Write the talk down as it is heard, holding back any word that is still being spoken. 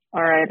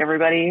All right,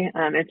 everybody.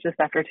 It's just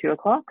after 2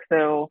 o'clock,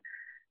 so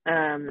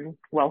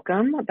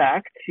welcome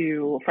back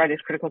to Friday's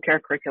Critical Care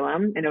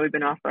Curriculum. I know we've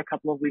been off for a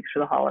couple of weeks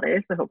for the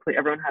holidays, so hopefully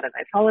everyone had a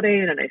nice holiday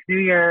and a nice new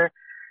year,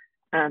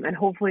 and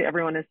hopefully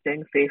everyone is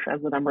staying safe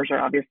as the numbers are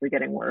obviously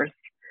getting worse.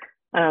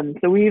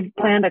 So we've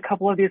planned a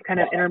couple of these kind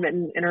of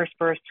intermittent,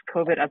 interspersed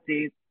COVID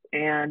updates,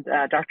 and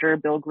Dr.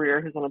 Bill Greer,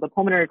 who's one of the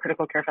pulmonary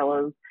critical care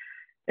fellows,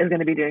 is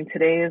going to be doing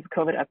today's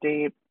COVID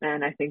update.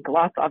 And I think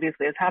lots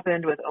obviously has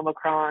happened with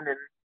Omicron and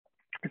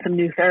some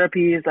new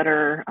therapies that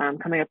are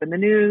coming up in the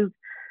news.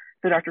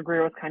 So Dr.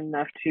 Greer was kind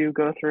enough to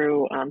go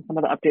through some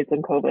of the updates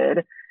on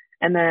COVID.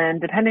 And then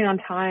depending on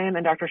time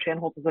and Dr.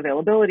 Shanholz's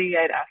availability,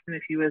 I'd asked him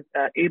if he was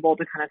able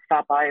to kind of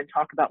stop by and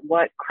talk about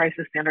what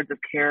crisis standards of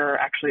care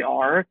actually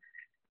are.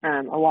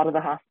 A lot of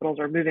the hospitals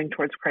are moving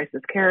towards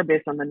crisis care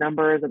based on the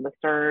numbers and the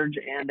surge,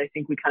 and I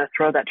think we kind of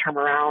throw that term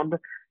around,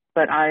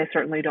 but I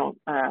certainly don't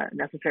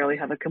necessarily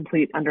have a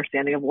complete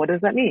understanding of what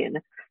does that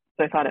mean.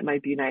 So I thought it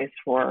might be nice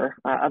for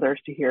others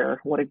to hear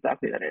what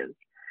exactly that is.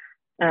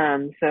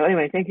 So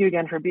anyway, thank you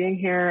again for being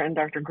here, and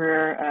Dr.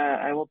 Greer,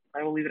 I will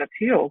leave it up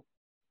to you.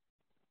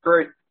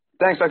 Great.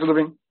 Thanks, Dr.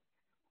 Levine.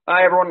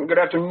 Hi, everyone. Good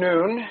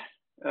afternoon.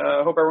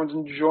 Hope everyone's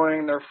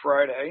enjoying their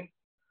Friday.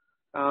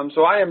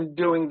 So I am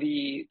doing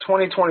the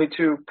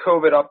 2022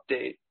 COVID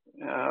update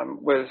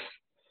with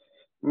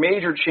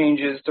major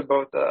changes to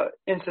both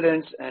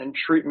incidence and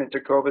treatment to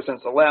COVID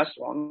since the last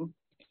one.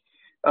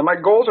 My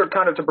goals are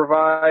kind of to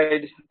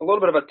provide a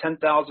little bit of a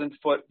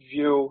 10,000-foot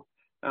view.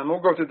 We'll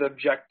go through the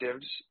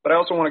objectives, but I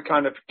also want to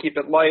kind of keep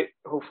it light,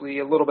 hopefully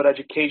a little bit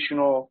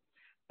educational,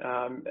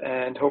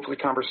 and hopefully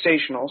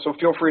conversational. So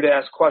feel free to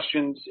ask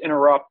questions,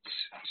 interrupt,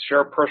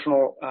 share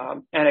personal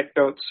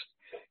anecdotes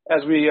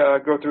as we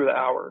go through the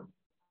hour.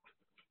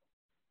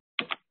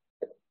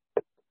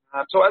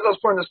 So as I was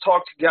putting this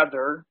talk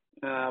together,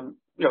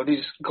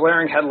 these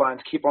glaring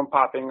headlines keep on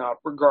popping up,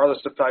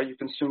 regardless of how you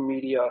consume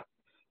media.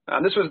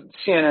 This was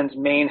CNN's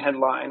main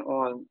headline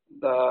on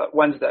the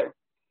Wednesday.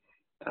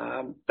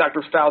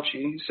 Dr.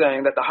 Fauci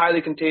saying that the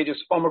highly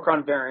contagious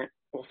Omicron variant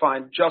will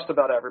find just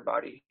about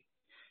everybody,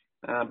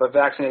 but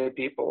vaccinated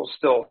people will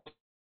still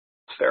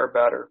fare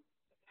better.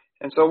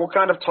 And so we'll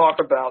kind of talk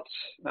about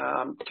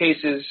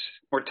cases,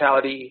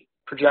 mortality,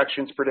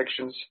 projections,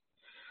 predictions.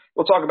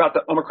 We'll talk about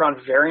the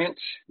Omicron variant,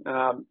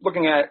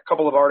 looking at a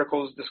couple of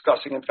articles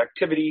discussing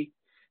infectivity,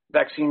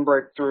 vaccine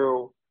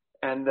breakthrough,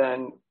 and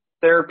then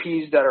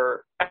therapies that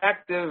are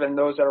active and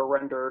those that are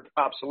rendered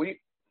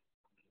obsolete.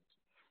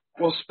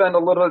 We'll spend a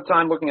little bit of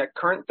time looking at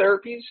current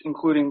therapies,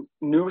 including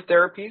new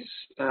therapies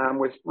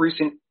with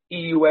recent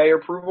EUA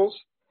approvals.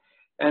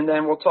 And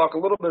then we'll talk a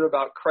little bit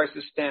about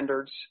crisis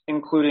standards,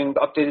 including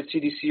the updated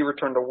CDC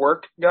return to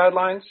work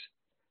guidelines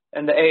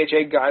and the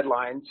AHA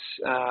guidelines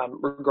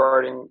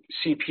regarding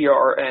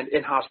CPR and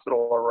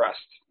in-hospital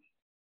arrest.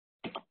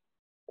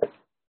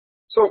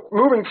 So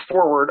moving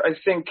forward, I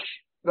think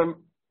the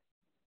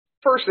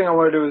first thing I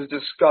want to do is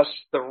discuss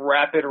the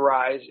rapid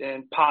rise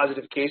in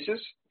positive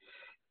cases.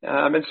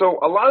 And so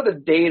a lot of the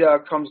data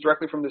comes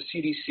directly from the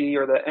CDC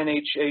or the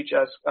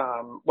NHHS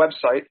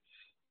website.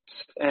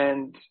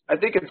 And I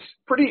think it's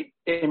pretty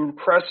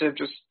impressive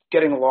just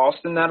getting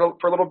lost in that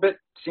for a little bit,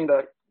 seeing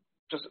the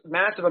just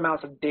massive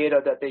amounts of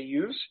data that they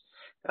use,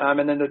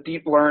 and then the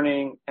deep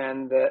learning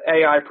and the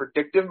AI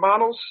predictive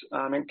models,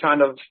 and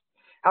kind of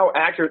how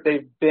accurate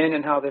they've been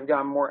and how they've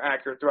gotten more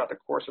accurate throughout the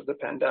course of the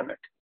pandemic.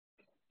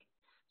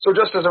 So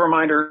just as a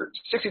reminder,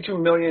 62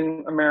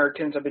 million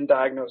Americans have been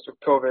diagnosed with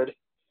COVID.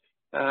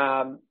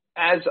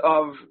 As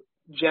of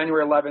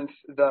January 11th,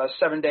 the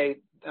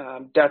 7-day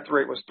death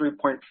rate was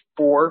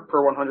 3.4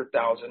 per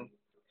 100,000.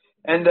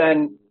 And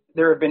then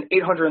there have been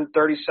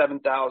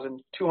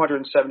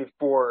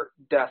 837,274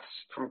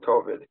 deaths from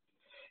COVID.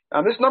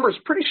 This number is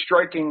pretty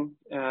striking,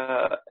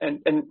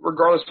 and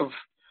regardless of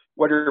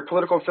what your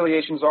political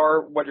affiliations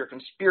are, what your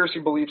conspiracy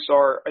beliefs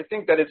are, I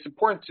think that it's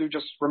important to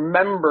just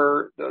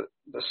remember the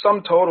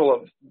sum total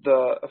of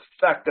the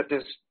effect that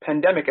this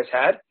pandemic has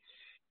had.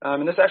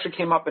 And this actually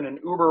came up in an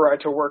Uber ride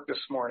to work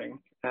this morning.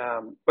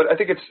 But I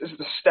think it's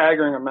a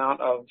staggering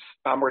amount of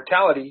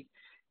mortality.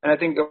 And I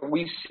think that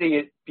we see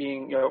it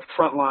being,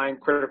 frontline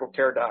critical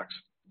care docs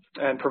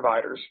and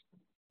providers.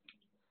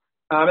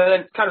 And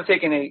then kind of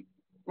taking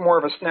more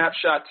of a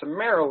snapshot to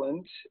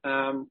Maryland,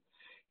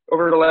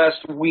 over the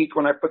last week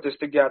when I put this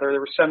together, there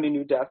were 70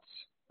 new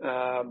deaths.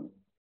 There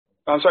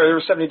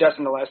were 70 deaths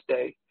in the last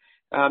day.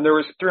 There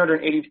was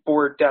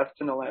 384 deaths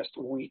in the last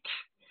week.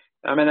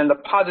 And then the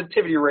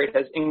positivity rate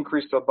has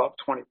increased to above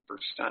 20%.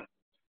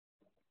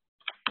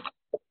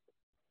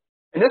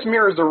 And this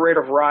mirrors the rate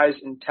of rise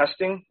in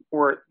testing,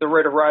 or the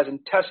rate of rise in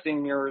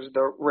testing mirrors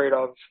the rate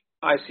of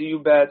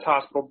ICU beds,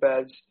 hospital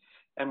beds,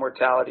 and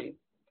mortality.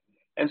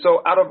 And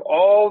so out of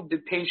all the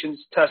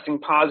patients testing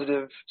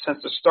positive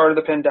since the start of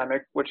the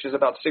pandemic, which is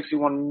about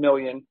 61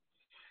 million,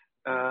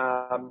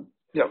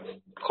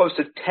 close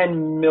to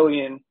 10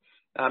 million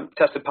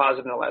tested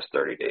positive in the last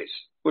 30 days,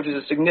 which is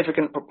a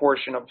significant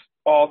proportion of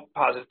all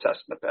positive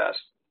tests in the past.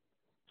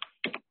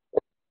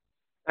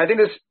 I think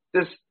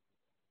this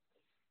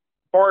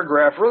bar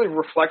graph really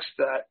reflects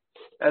that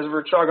as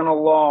we're chugging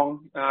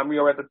along. We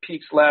are at the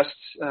peaks last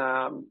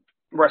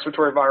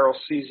respiratory viral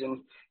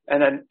season,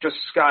 and then just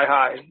sky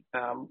high,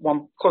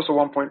 close to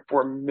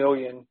 1.4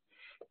 million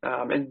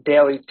in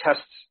daily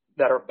tests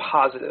that are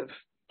positive.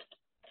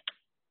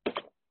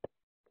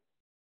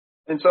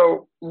 And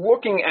so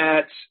looking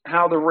at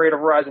how the rate of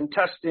rise in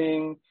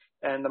testing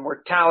and the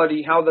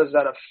mortality, how does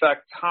that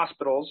affect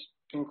hospitals,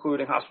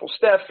 including hospital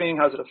staffing?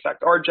 How does it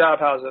affect our job?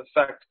 How does it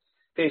affect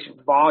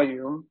patient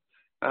volume?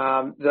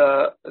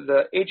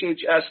 The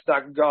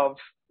HHS.gov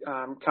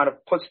kind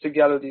of puts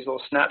together these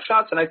little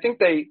snapshots, and I think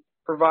they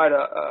provide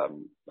a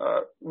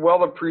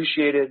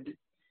well-appreciated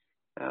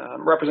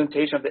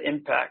representation of the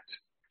impact.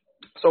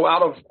 So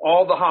out of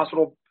all the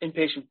hospital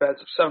inpatient beds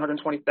of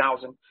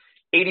 720,000,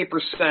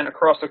 80%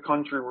 across the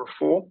country were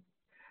full.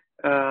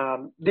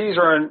 These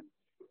are in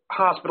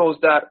hospitals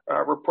that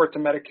report to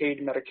Medicaid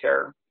and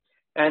Medicare.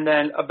 And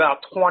then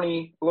about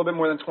a little bit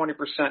more than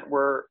 20%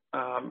 were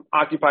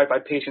occupied by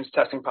patients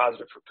testing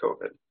positive for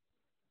COVID.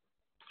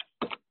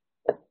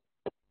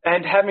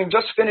 And having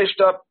just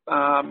finished up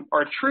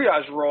our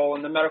triage role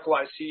in the medical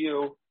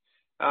ICU,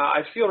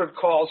 I fielded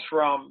calls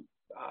from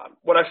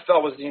what I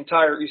felt was the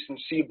entire Eastern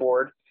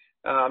Seaboard,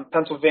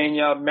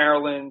 Pennsylvania,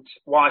 Maryland,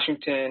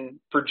 Washington,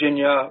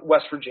 Virginia,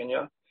 West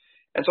Virginia.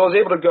 And so I was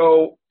able to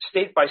go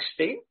state by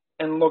state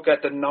and look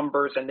at the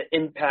numbers and the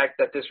impact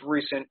that this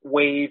recent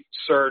wave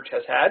surge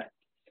has had.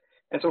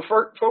 And so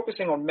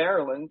focusing on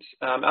Maryland,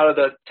 out of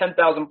the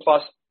 10,000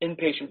 plus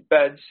inpatient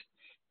beds,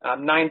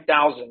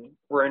 9,000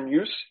 were in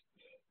use,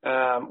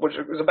 which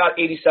was about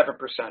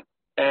 87%.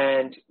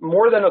 And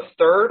more than a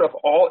third of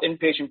all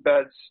inpatient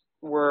beds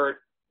were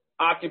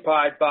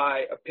occupied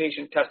by a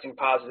patient testing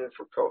positive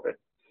for COVID.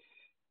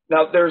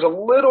 Now, there's a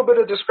little bit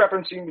of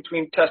discrepancy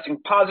between testing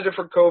positive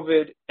for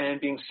COVID and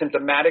being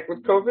symptomatic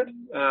with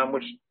COVID,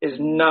 which is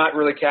not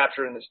really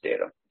captured in this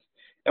data.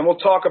 And we'll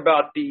talk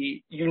about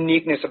the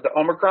uniqueness of the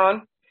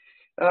Omicron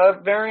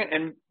variant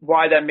and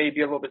why that may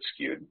be a little bit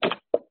skewed.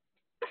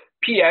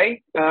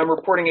 PA,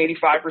 reporting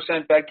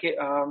 85% bed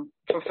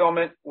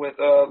fulfillment with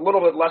a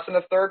little bit less than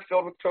a third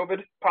filled with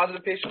COVID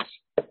positive patients.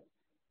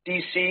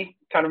 DC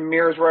kind of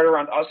mirrors right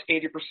around us,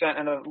 80%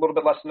 and a little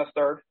bit less than a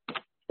third.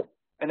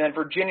 And then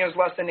Virginia is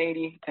less than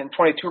 80 and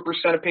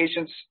 22% of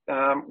patients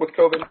with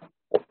COVID.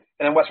 And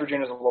then West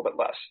Virginia is a little bit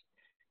less.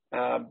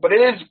 But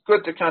it is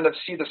good to kind of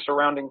see the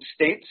surrounding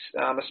states,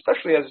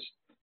 especially as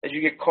you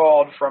get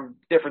called from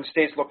different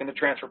states looking to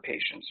transfer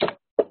patients.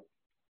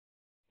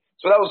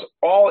 So that was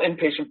all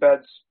inpatient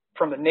beds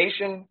from the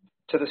nation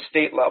to the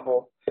state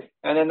level.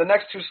 And then the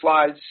next two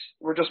slides,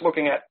 we're just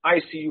looking at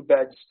ICU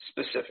beds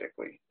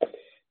specifically.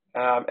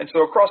 And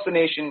so across the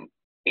nation,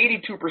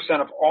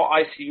 82% of all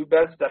ICU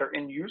beds that are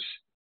in use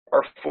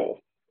are full.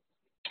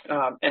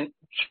 And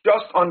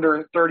just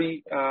under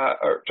 30,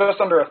 or just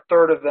under a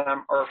third of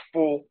them are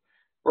full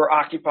or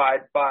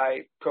occupied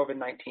by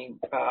COVID-19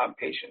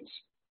 patients.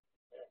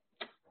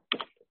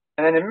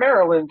 And then in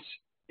Maryland,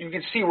 you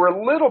can see we're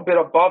a little bit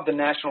above the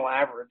national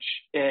average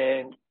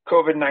in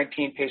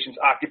COVID-19 patients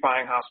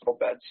occupying hospital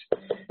beds.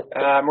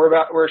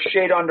 We're a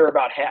shade under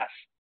about half.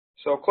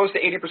 So close to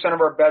 80%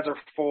 of our beds are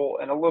full,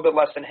 and a little bit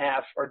less than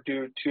half are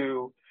due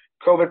to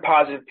COVID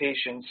positive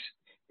patients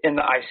in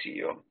the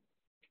ICU.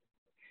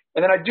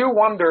 And then I do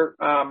wonder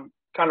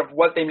kind of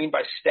what they mean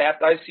by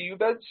staffed ICU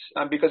beds,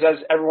 because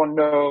as everyone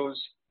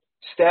knows,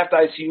 staffed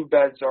ICU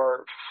beds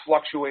are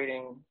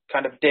fluctuating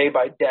kind of day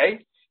by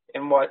day,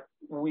 and what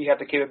we have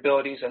the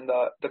capabilities and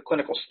the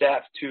clinical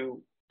staff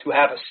to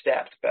have a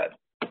staffed bed.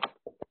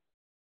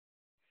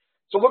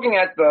 So looking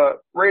at the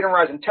rate and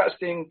rise in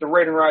testing, the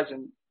rate and rise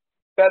in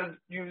bed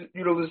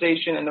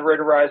utilization, and the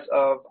rate of rise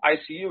of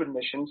ICU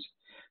admissions,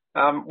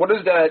 what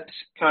does that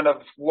kind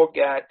of look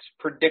at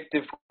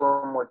predictive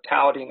for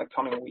mortality in the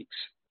coming weeks?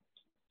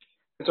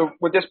 And so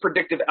with this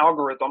predictive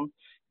algorithm,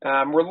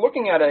 we're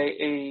looking at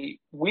a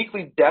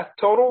weekly death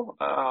total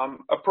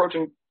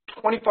approaching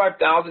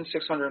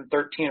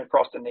 25,613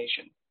 across the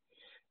nation.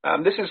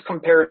 This is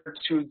compared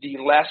to the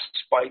last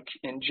spike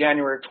in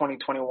January of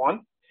 2021,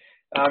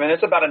 and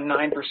it's about a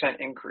 9%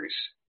 increase.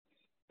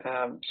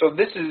 So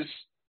this is,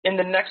 in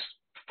the next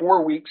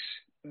 4 weeks,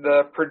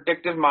 the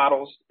predictive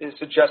models is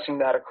suggesting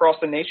that across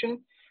the nation,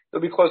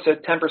 there'll be close to a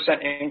 10%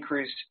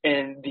 increase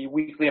in the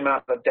weekly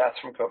amount of deaths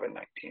from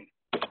COVID-19.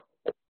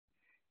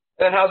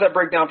 Then how does that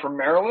break down for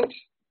Maryland?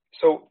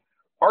 So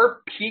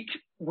our peak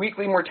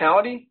weekly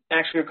mortality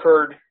actually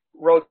occurred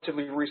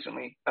relatively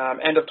recently,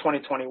 end of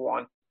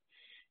 2021,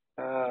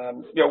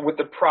 with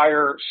the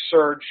prior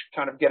surge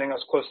kind of getting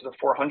us close to the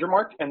 400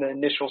 mark and the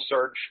initial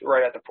surge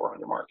right at the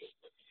 400 mark.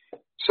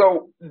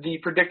 So the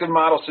predictive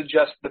model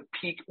suggests the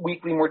peak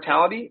weekly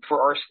mortality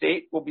for our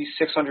state will be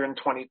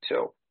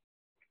 622.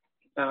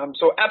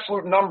 So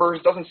absolute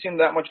numbers doesn't seem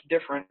that much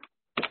different,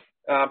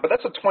 but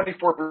that's a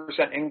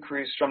 24%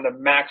 increase from the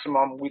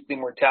maximum weekly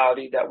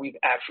mortality that we've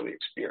actually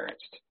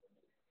experienced.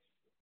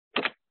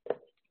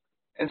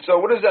 And so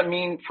what does that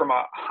mean from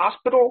a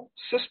hospital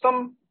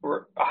system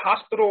or a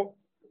hospital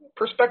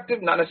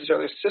perspective, not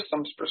necessarily a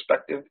systems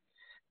perspective?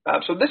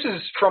 So this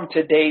is from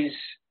today's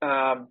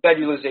bed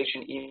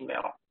utilization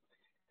email.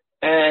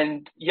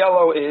 And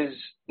yellow is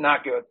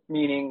not good,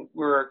 meaning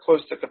we're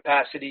close to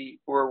capacity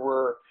or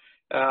we're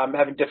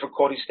having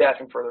difficulty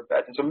staffing further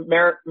beds. And so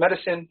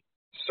medicine,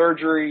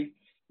 surgery,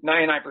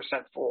 99%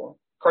 full.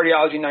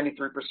 Cardiology,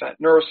 93%.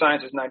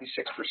 Neuroscience is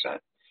 96%.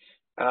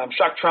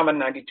 Shock trauma,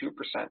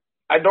 92%.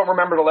 I don't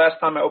remember the last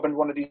time I opened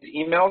one of these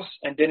emails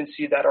and didn't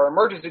see that our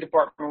emergency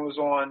department was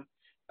on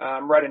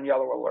red and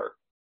yellow alert.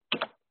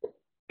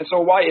 And so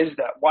why is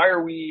that? Why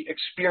are we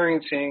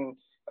experiencing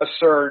a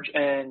surge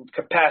and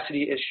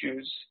capacity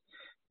issues?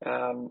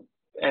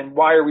 And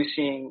why are we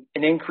seeing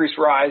an increased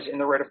rise in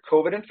the rate of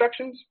COVID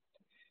infections?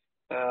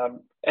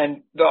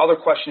 And the other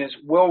question is,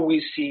 will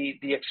we see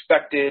the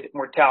expected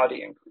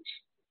mortality increase?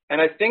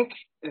 And I think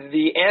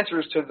the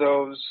answers to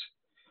those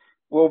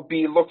will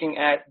be looking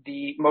at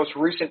the most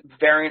recent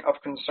variant of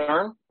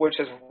concern, which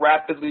has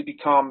rapidly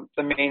become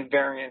the main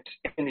variant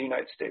in the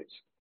United States.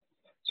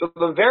 So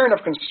the variant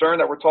of concern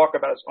that we're talking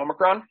about is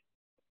Omicron.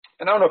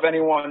 And I don't know if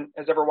anyone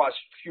has ever watched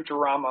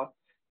Futurama,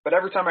 but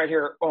every time I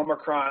hear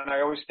Omicron,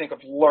 I always think of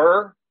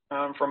Lur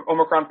from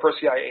Omicron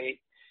Persei 8.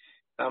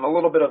 A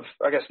little bit of,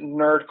 I guess,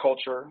 nerd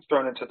culture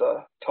thrown into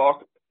the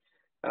talk.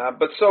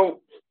 But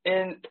so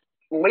in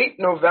late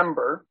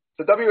November,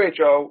 the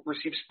WHO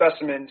received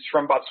specimens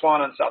from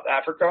Botswana and South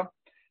Africa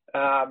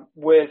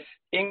with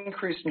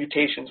increased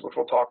mutations, which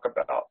we'll talk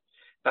about.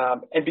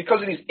 And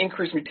because of these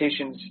increased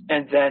mutations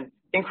and then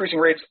increasing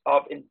rates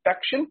of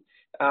infection,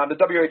 the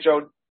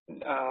WHO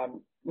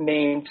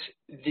named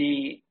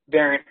the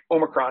variant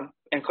Omicron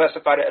and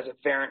classified it as a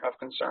variant of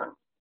concern.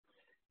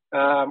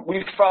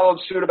 We followed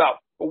suit about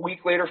a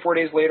week later, 4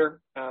 days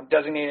later,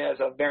 designated as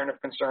a variant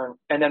of concern.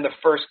 And then the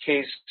first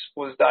case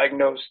was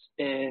diagnosed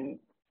in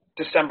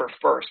December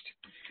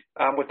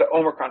 1st with the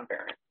Omicron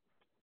variant.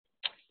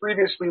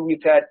 Previously,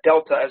 we've had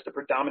Delta as the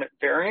predominant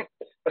variant,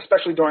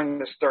 especially during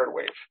this third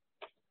wave.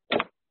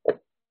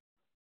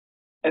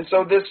 And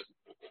so this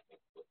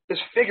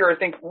figure, I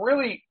think,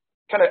 really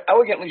kind of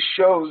elegantly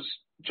shows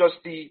just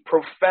the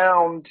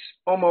profound,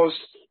 almost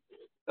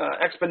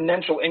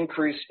exponential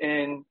increase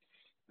in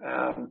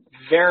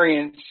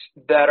variants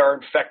that are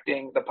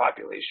infecting the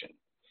population.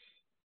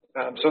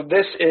 So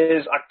this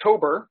is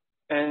October,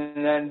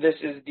 and then this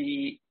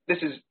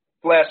is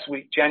last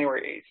week,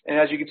 January 8th. And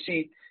as you can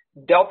see,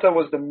 Delta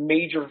was the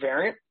major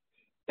variant.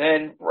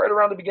 And right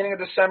around the beginning of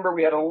December,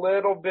 we had a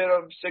little bit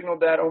of signal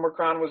that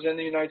Omicron was in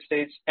the United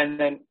States, and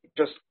then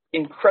just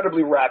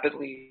incredibly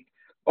rapidly,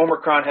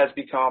 Omicron has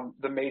become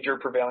the major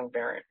prevailing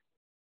variant.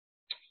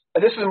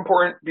 And this is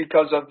important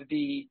because of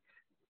the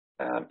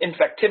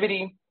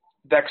infectivity,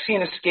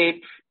 vaccine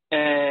escape,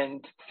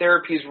 and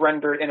therapies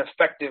rendered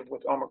ineffective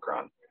with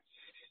Omicron.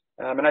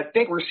 And I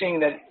think we're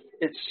seeing that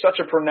it's such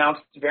a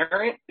pronounced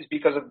variant is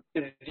because of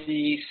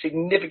the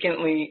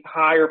significantly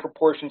higher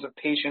proportions of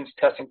patients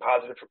testing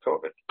positive for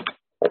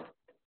COVID.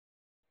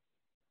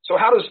 So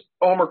how does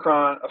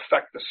Omicron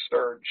affect the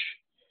surge?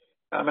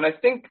 And I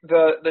think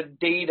the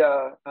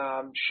data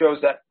shows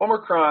that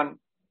Omicron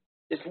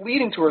is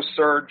leading to a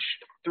surge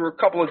through a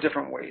couple of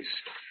different ways.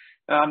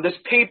 This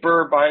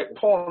paper by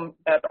Poland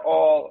et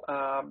al.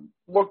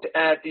 Looked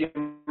at the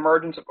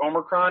emergence of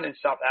Omicron in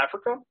South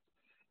Africa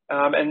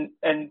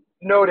and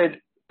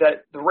noted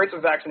that the rates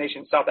of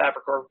vaccination in South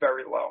Africa are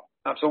very low.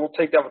 So we'll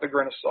take that with a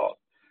grain of salt.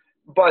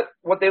 But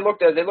what they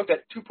looked at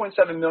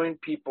 2.7 million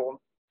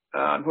people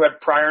who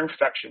had prior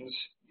infections,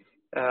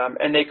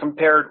 and they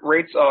compared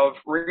rates of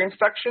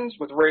reinfections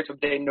with rates of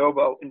de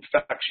novo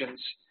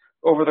infections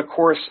over the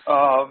course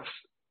of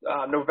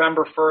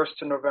November 1st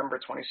to November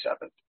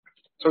 27th.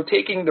 So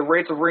taking the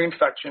rates of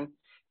reinfection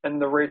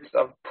and the rates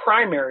of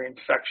primary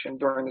infection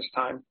during this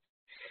time,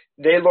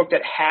 they looked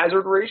at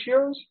hazard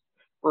ratios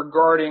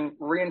regarding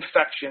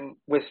reinfection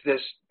with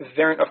this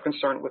variant of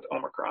concern with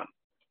Omicron.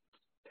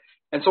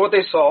 And so what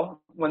they saw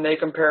when they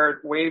compared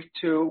wave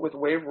 2 with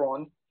wave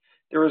 1,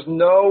 there was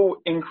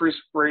no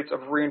increased rates of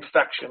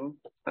reinfection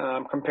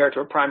compared to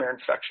a primary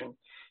infection,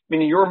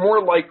 meaning you're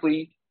more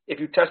likely,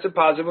 if you tested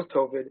positive with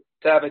COVID,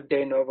 to have a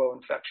de novo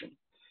infection.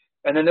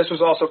 And then this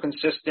was also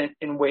consistent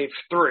in wave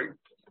 3.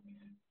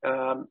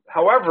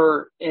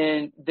 However,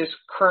 in this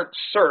current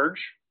surge,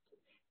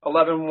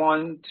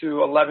 11.1 to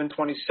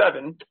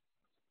 11.27,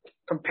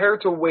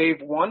 compared to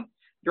wave 1,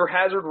 your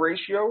hazard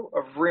ratio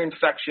of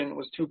reinfection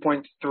was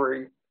 2.39.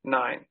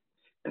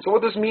 And so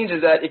what this means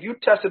is that if you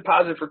tested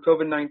positive for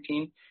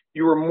COVID-19,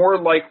 you were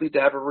more likely to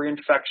have a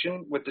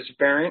reinfection with this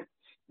variant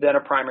than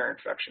a primary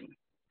infection.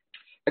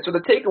 And so the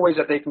takeaways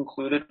that they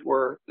concluded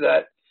were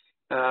that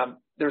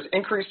there's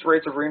increased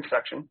rates of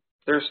reinfection,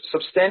 there's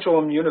substantial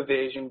immune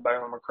evasion by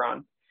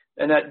Omicron,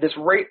 and that this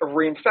rate of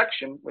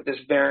reinfection with this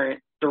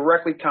variant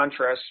directly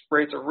contrasts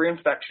rates of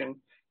reinfection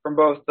from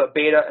both the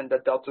beta and the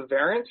delta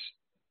variants,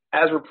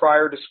 as were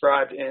prior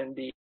described in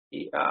the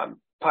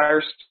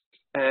PIRST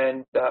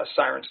and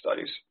SIREN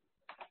studies.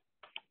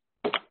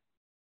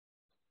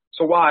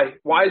 So why?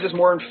 Why is this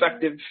more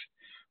infective?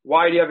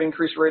 Why do you have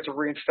increased rates of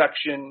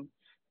reinfection?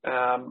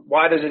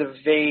 Why does it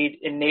evade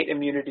innate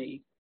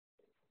immunity?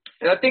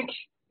 And I think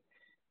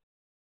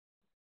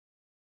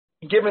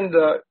given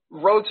the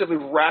relatively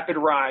rapid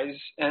rise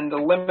and the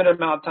limited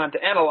amount of time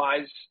to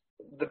analyze,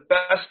 the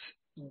best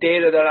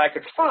data that I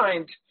could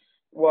find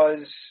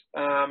was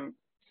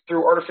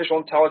through artificial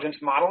intelligence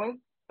modeling,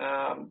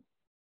 and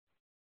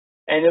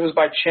it was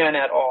by Chen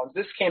et al.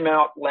 This came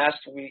out last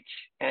week,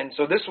 and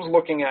so this was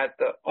looking at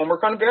the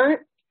Omicron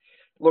variant,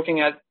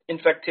 looking at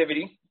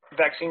infectivity,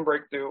 vaccine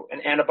breakthrough,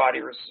 and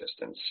antibody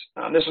resistance.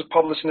 This was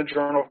published in the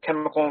Journal of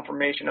Chemical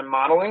Information and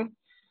Modeling,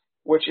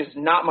 which is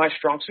not my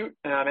strong suit,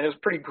 and it was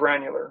pretty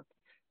granular.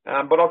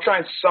 But I'll try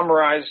and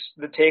summarize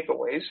the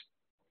takeaways.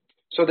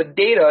 So the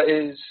data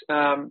is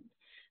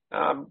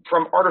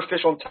from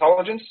artificial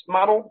intelligence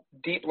model,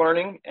 deep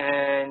learning,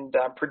 and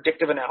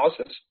predictive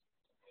analysis.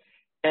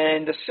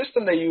 And the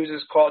system they use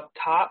is called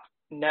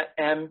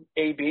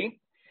TopNetMAB,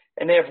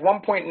 and they have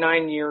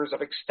 1.9 years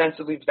of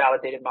extensively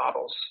validated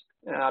models.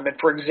 And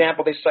for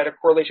example, they cite a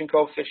correlation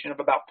coefficient of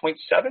about 0.7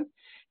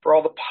 for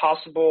all the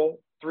possible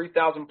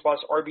 3,000 plus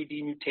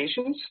RBD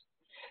mutations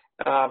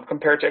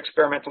compared to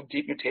experimental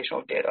deep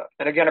mutational data.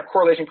 And again, a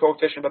correlation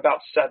coefficient of about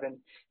 7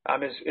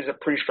 is a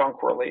pretty strong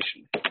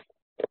correlation.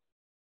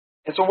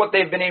 And so what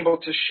they've been able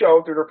to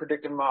show through their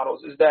predictive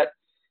models is that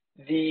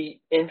the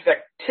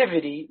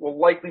infectivity will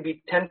likely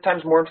be 10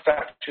 times more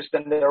infectious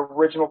than the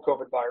original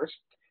COVID virus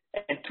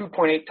and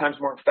 2.8 times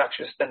more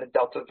infectious than the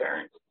Delta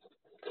variant.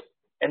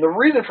 And the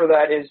reason for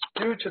that is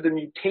due to the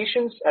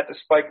mutations at the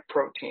spike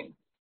protein.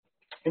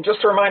 And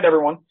just to remind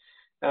everyone,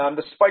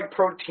 the spike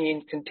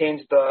protein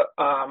contains the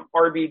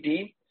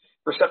RBD,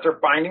 receptor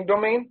binding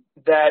domain,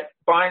 that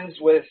binds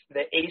with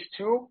the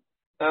ACE2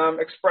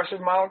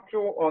 expressive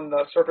molecule on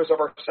the surface of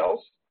our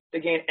cells to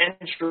gain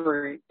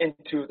entry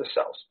into the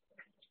cells.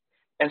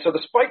 And so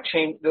the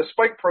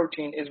spike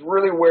protein is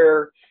really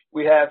where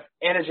we have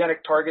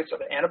antigenic targets of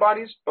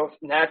antibodies, both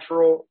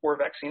natural or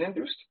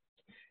vaccine-induced.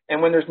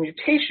 And when there's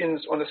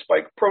mutations on the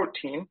spike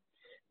protein,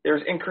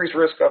 there's increased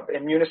risk of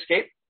immune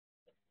escape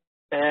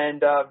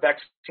and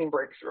vaccine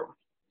breakthrough.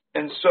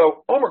 And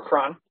so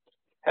Omicron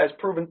has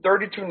proven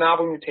 32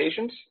 novel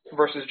mutations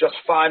versus just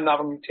 5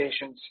 novel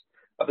mutations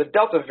of the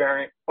Delta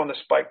variant on the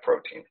spike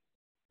protein.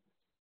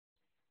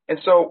 And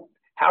so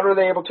how are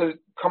they able to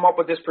come up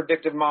with this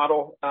predictive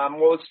model?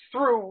 Well, it's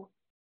through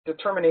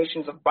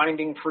determinations of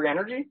binding free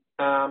energy.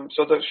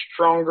 So the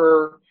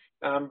stronger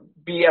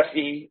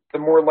BFE, the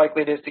more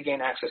likely it is to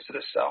gain access to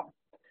the cell.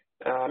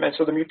 And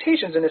so the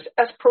mutations in this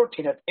S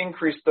protein have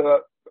increased the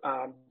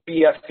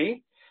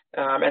BFE,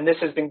 and this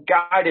has been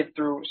guided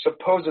through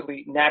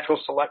supposedly natural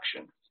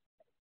selection.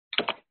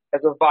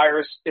 As a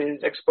virus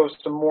is exposed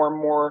to more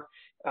and more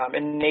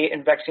innate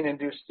and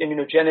vaccine-induced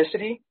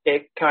immunogenicity,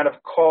 it kind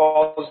of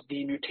calls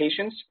the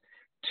mutations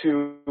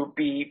to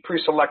be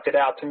pre-selected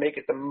out to make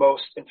it the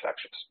most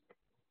infectious.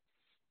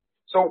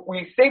 So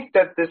we think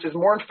that this is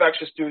more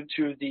infectious due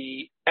to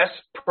the S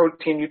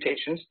protein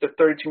mutations, the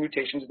 32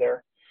 mutations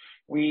there.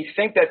 We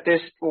think that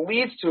this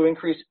leads to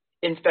increased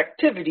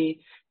infectivity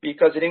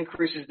because it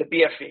increases the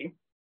BFE.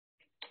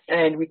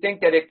 And we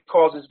think that it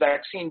causes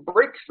vaccine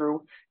breakthrough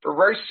for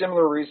very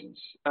similar reasons.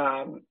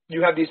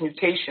 You have these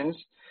mutations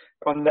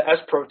on the S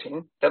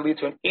protein that lead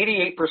to an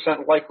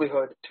 88%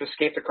 likelihood to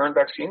escape the current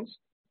vaccines.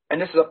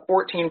 And this is a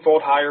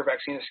 14-fold higher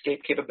vaccine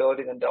escape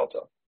capability than Delta.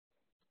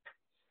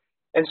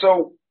 And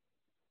so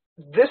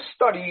this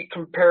study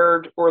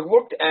compared or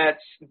looked at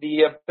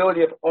the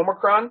ability of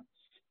Omicron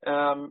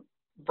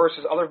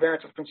versus other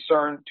variants of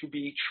concern to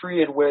be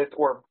treated with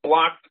or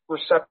block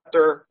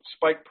receptor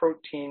spike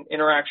protein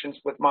interactions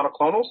with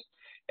monoclonals.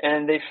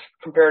 And they've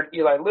compared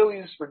Eli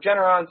Lilly's,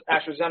 Regeneron's,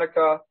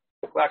 AstraZeneca,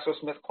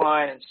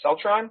 GlaxoSmithKline, and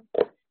Celltrion.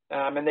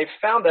 And they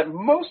found that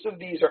most of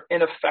these are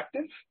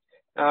ineffective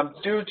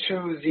due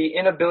to the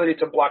inability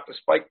to block the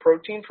spike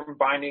protein from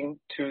binding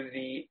to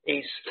the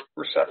ACE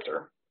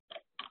receptor.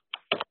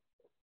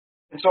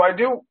 And so I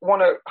do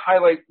want to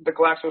highlight the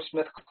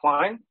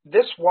GlaxoSmithKline.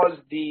 This was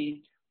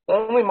the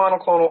only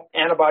monoclonal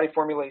antibody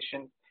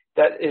formulation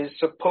that is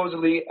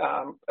supposedly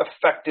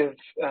effective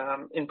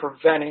in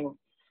preventing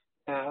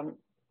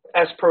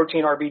S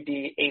protein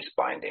RBD ACE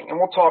binding. And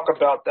we'll talk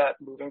about that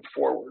moving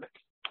forward.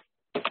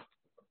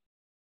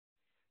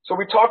 So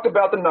we talked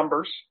about the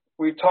numbers.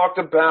 We talked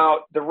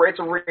about the rates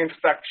of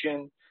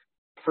reinfection,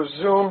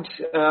 presumed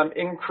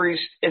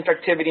increased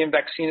infectivity and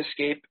vaccine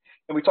escape.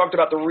 And we talked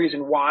about the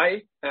reason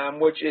why,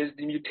 which is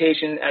the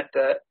mutation at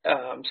the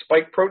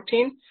spike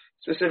protein,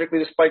 specifically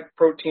the spike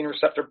protein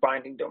receptor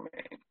binding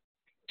domain.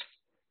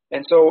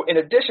 And so in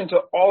addition to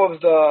all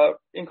of the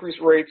increased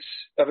rates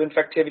of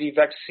infectivity,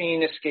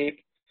 vaccine escape,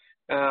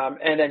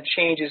 and then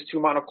changes to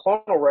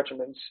monoclonal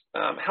regimens,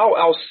 how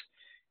else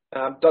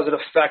does it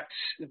affect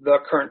the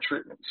current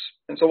treatments?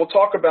 And so we'll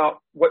talk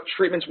about what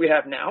treatments we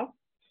have now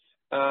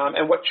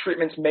and what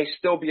treatments may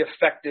still be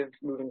effective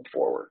moving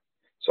forward.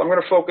 So I'm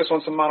going to focus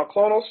on some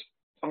monoclonals.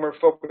 I'm going to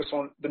focus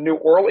on the new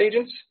oral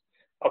agents.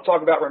 I'll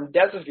talk about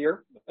remdesivir,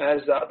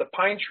 as the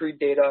Pine Tree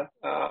data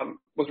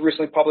was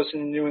recently published in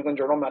the New England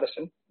Journal of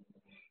Medicine.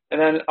 And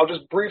then I'll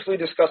just briefly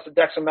discuss the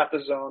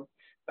dexamethasone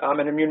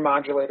and immune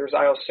modulators,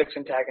 IL-6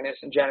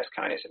 antagonists, and Janus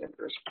kinase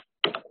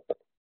inhibitors.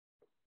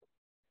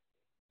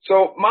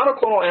 So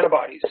monoclonal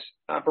antibodies,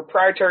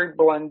 proprietary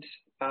blends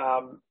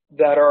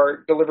that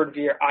are delivered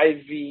via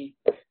IV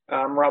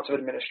routes of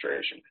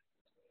administration.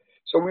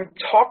 So we've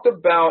talked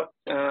about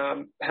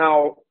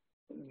how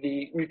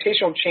the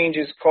mutational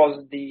changes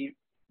cause the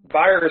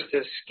virus to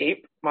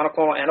escape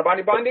monoclonal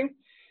antibody binding.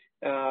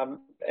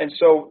 And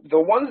so the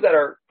ones that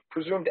are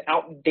presumed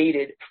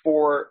outdated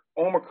for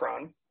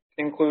Omicron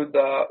include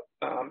the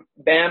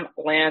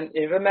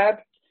bamlanivimab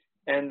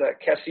and the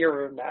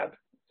casirivimab.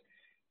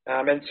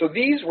 And so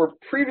these were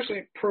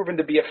previously proven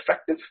to be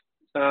effective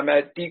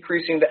at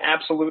decreasing the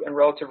absolute and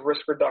relative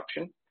risk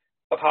reduction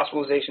of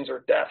hospitalizations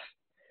or death.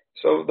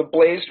 So the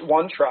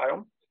BLAZE-1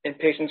 trial in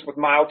patients with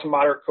mild to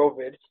moderate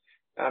COVID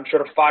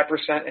showed a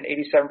 5% and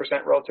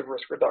 87% relative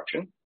risk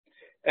reduction.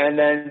 And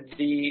then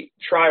the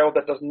trial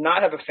that does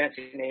not have a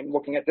fancy name,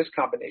 looking at this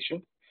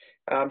combination,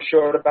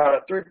 showed about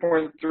a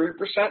 3.3%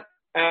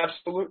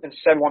 absolute and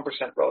 71%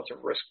 relative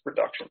risk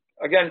reduction.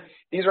 Again,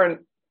 these are in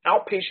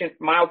outpatient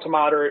mild to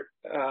moderate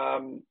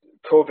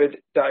COVID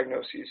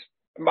diagnoses,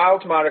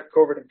 mild to moderate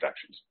COVID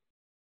infections.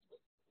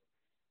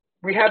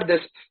 We have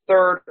this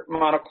third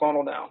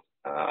monoclonal now.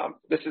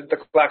 This is the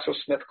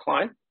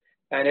GlaxoSmithKline,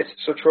 and it's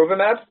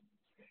sotrovimab.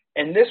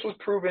 And this was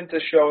proven to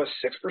show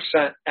a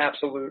 6%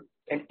 absolute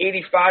and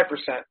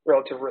 85%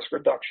 relative risk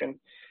reduction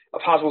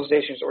of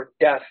hospitalizations or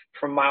death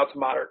from mild to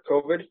moderate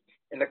COVID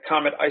in the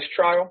COMET-ICE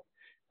trial,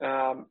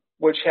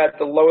 which had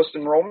the lowest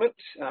enrollment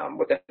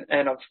with an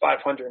N of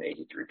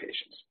 583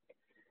 patients.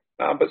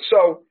 But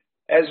so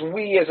as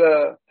we as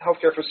a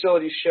healthcare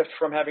facility shift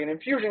from having an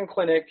infusion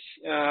clinic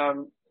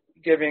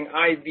giving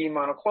IV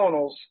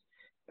monoclonals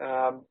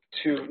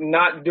to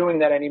not doing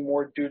that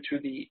anymore due to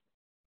the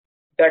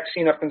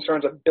vaccine of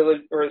concern's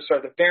ability,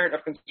 the variant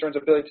of concern's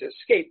ability to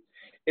escape,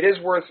 it is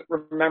worth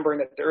remembering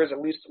that there is at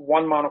least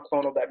one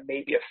monoclonal that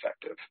may be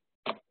effective.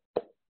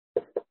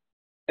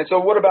 And so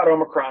what about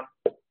Omicron?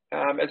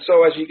 And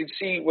so as you can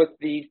see with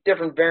the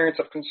different variants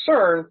of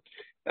concern,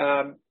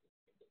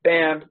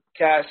 BAM,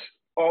 CAS,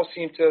 all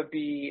seem to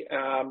be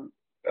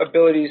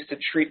abilities to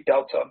treat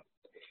Delta.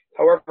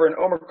 However, in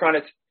Omicron,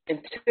 it's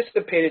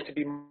anticipated to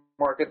be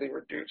markedly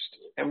reduced,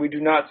 and we do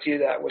not see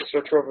that with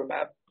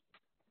sotrovimab.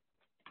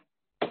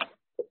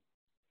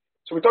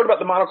 So we talked about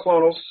the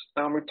monoclonals.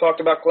 We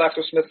talked about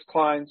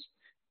GlaxoSmithKline's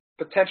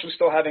potentially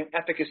still having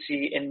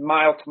efficacy in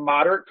mild to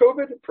moderate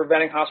COVID,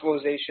 preventing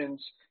hospitalizations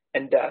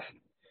and death.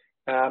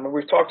 And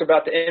we've talked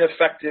about the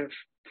ineffective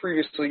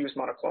previously used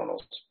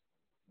monoclonals.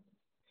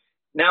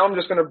 Now I'm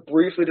just going to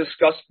briefly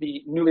discuss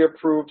the newly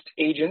approved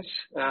agents,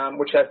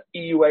 which have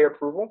EUA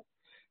approval.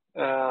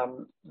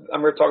 I'm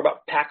going to talk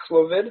about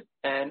Paxlovid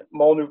and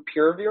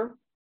Molnupiravir.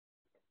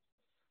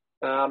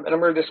 And I'm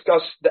going to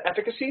discuss the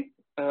efficacy,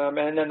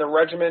 and then the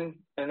regimen,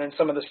 and then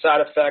some of the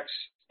side effects,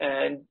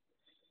 and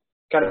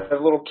kind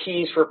of little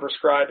keys for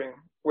prescribing,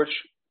 which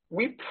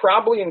we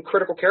probably in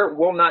critical care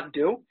will not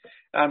do,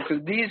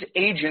 because these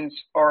agents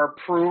are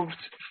approved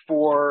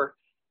for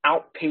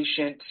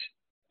outpatient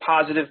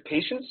positive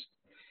patients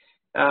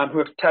who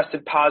have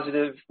tested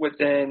positive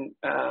within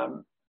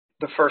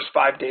the first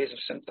 5 days of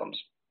symptoms.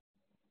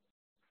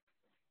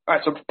 All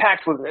right, so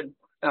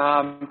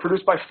Paxlovid,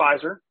 produced by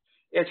Pfizer.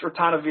 It's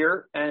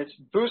ritonavir, and it's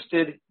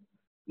boosted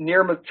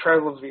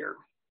nirmatrelvir.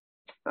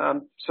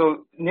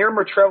 So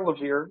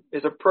nirmatrelvir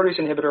is a protease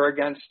inhibitor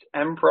against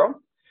Mpro,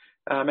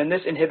 and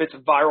this inhibits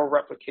viral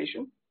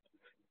replication.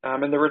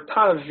 And the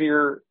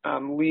ritonavir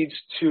leads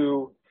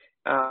to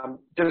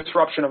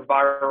disruption of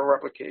viral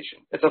replication.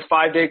 It's a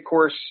 5-day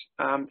course,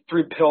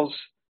 3 pills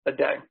a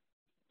day.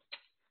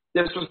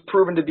 This was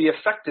proven to be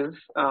effective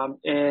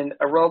in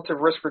a relative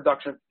risk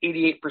reduction of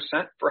 88%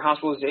 for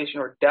hospitalization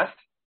or death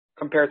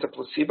compared to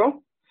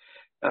placebo.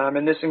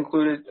 And this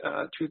included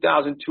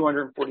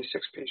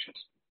 2,246 patients.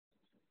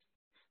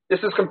 This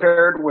is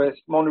compared with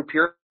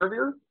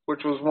Molnupiravir,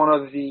 which was one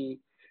of the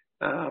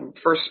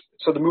first,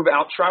 so the Move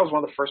Out trial was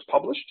one of the first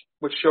published,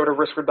 which showed a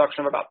risk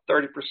reduction of about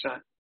 30%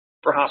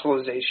 for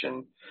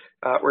hospitalization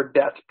or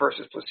death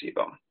versus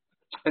placebo.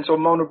 And so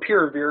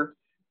Molnupiravir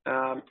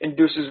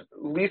induces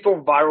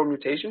lethal viral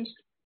mutations,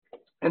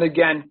 and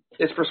again,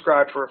 is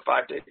prescribed for a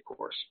 5-day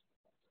course.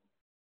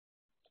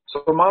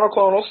 So for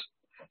monoclonals,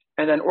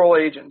 and then oral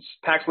agents,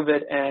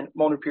 Paxlovid and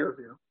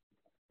Molnupiravir.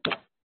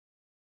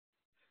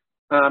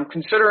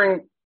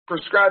 Considering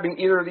prescribing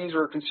either of these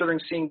or considering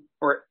seeing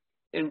or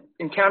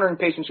encountering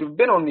patients who've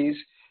been on these,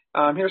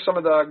 here's some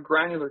of the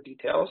granular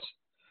details.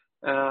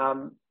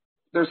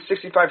 There's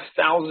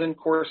 65,000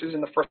 courses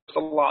in the first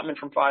allotment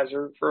from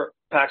Pfizer for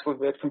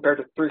Paxlovid compared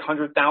to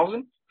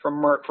 300,000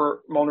 from Merck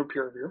for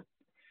Molnupiravir.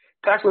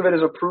 Paxlovid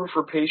is approved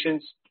for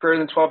patients greater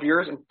than 12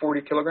 years and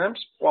 40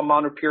 kilograms, while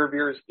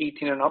Molnupiravir is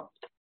 18 and up.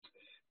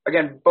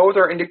 Again, both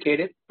are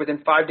indicated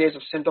within 5 days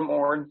of symptom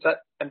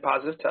onset and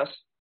positive tests.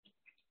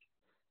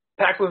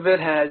 Paxlovid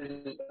has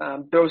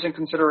dosing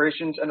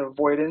considerations and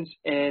avoidance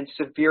in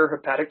severe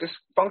hepatic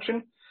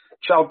dysfunction,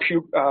 child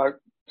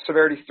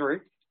severity 3,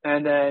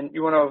 and then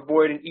you want to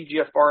avoid an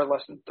EGFR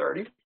less than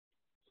 30.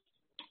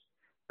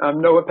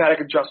 No hepatic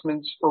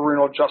adjustments or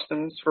renal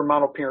adjustments for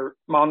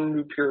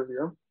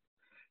Molnupiravir.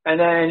 And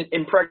then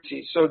in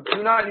pregnancy, so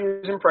do not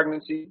use in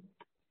pregnancy,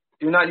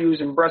 do not use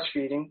in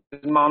breastfeeding,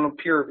 this is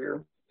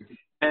molnupiravir.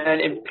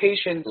 And in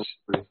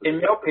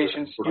male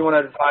patients, you want to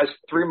advise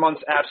 3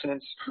 months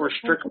abstinence or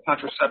strict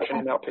contraception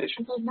in male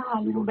patients.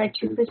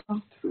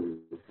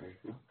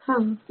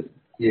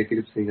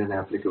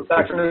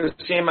 Dr.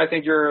 Naseem, I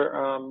think you're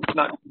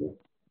not.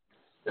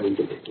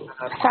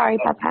 Sorry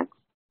about that.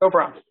 No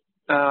problem.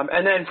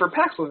 And then for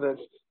Paxlovid,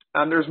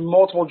 there's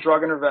multiple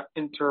drug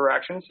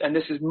interactions, and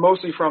this is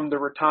mostly from the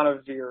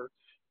ritonavir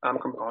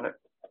component.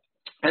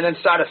 And then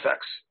side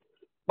effects.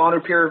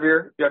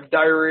 Molnupiravir, you have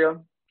diarrhea,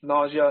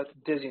 nausea,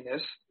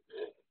 dizziness.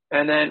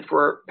 And then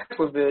for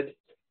Paxlovid,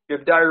 you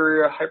have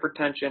diarrhea,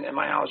 hypertension, and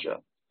myalgia.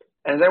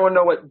 And does anyone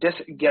know what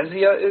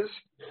dyschezia is?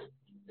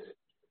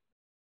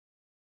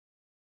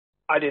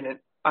 I didn't.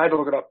 I had to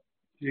look it up.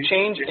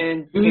 Change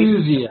in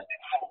Dysgeusia.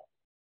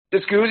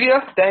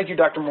 Dysgeusia? Thank you,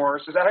 Dr.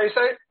 Morris. Is that how you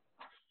say it?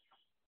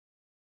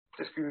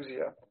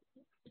 Dysgeusia.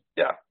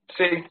 Yeah.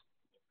 See?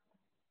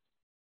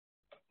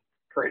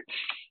 Great.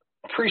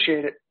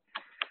 Appreciate it.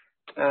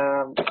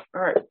 All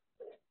right.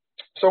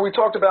 So we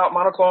talked about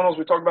monoclonals.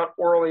 We talked about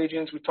oral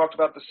agents. We talked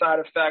about the side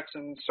effects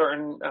and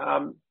certain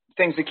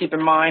things to keep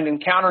in mind in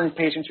countering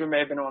patients who may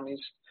have been on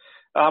these.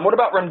 What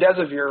about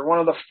remdesivir, one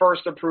of the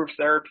first approved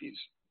therapies?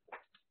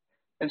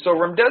 And so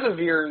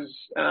remdesivir is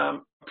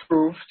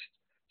approved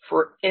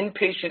for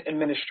inpatient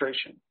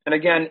administration. And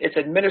again, it's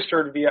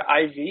administered via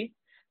IV.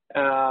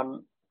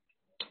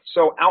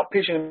 So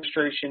outpatient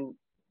administration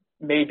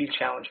may be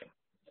challenging.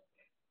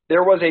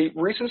 There was a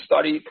recent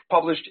study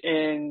published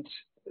in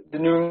the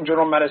New England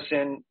Journal of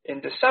Medicine in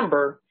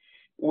December,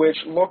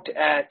 which looked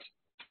at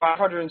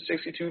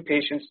 562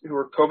 patients who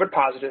were COVID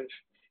positive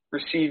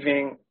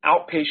receiving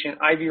outpatient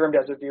IV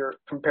remdesivir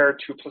compared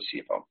to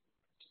placebo.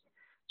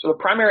 So the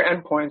primary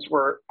endpoints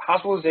were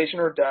hospitalization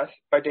or death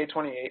by day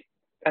 28,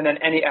 and then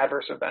any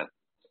adverse event.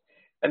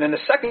 And then the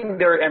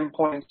secondary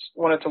endpoints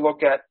wanted to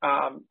look at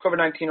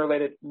COVID-19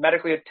 related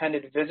medically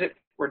attended visit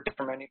or death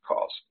from any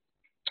cause.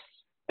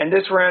 And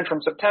this ran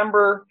from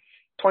September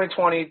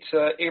 2020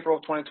 to April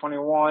of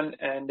 2021,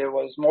 and it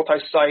was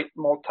multi-site,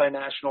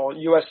 multinational,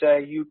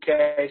 USA,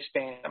 UK,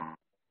 Spain.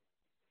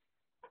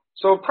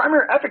 So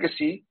primary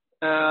efficacy,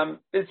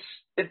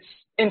 it's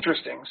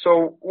interesting.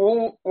 So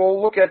we'll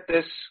look at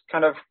this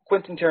kind of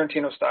Quentin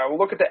Tarantino style. We'll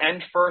look at the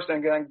end first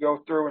and then go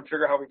through and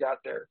figure out how we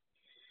got there.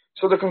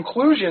 So the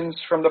conclusions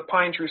from the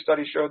Pine Tree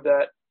study showed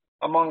that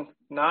among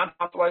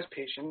non-hospitalized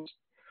patients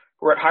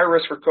who were at high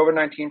risk for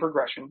COVID-19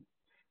 progression,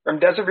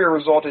 remdesivir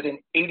resulted in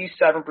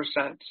 87%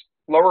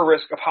 lower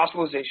risk of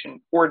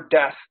hospitalization or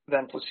death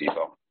than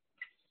placebo.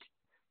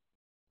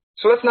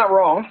 So that's not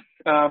wrong,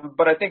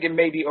 but I think it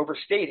may be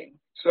overstating.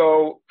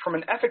 So from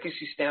an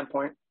efficacy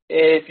standpoint,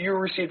 if you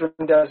received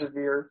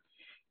remdesivir,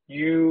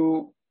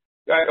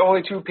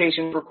 only 2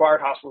 patients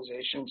required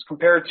hospitalizations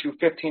compared to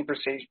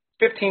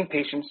 15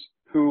 patients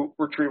who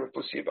were treated with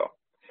placebo.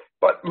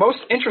 But most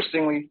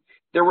interestingly,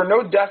 there were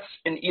no deaths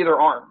in either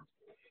arm.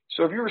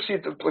 So if you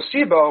received the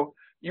placebo,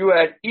 you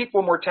had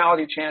equal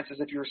mortality chances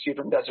if you received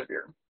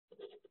remdesivir.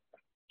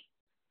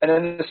 And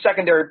then the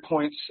secondary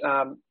points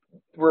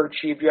were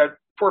achieved. You had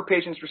 4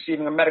 patients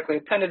receiving a medically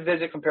attended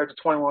visit compared to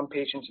 21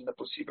 patients in the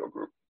placebo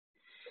group.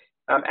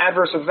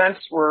 Adverse events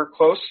were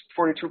close,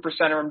 42% of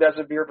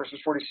remdesivir versus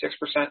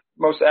 46%.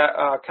 Most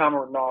common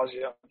were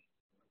nausea.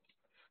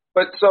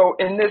 But so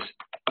in this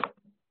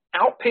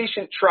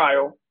outpatient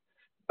trial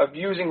of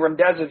using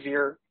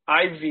remdesivir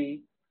IV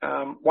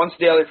once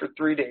daily for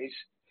 3 days,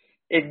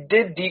 it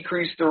did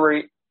decrease the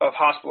rate of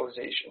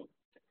hospitalization.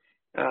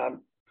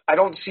 I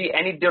don't see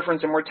any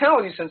difference in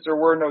mortality since there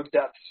were no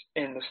deaths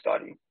in the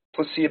study,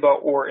 placebo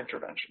or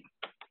intervention.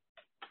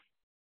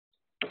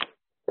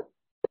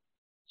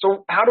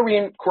 So how do we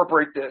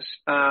incorporate this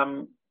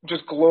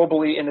just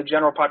globally in the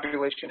general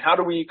population? How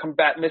do we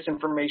combat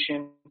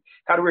misinformation?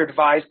 How do we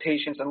advise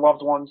patients and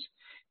loved ones?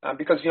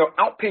 Because,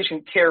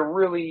 outpatient care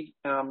really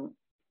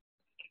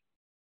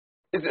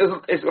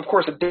is, of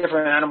course, a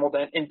different animal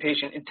than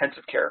inpatient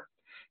intensive care.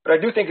 But I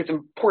do think it's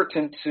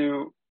important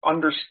to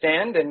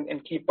understand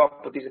and keep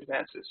up with these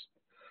advances.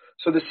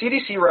 So the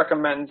CDC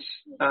recommends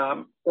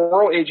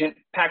oral agent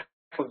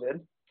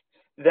Paxlovid.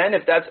 Then,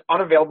 if that's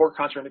unavailable or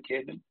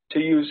contraindicated, to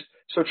use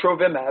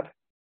sotrovimab,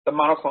 the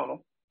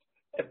monoclonal.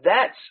 If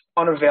that's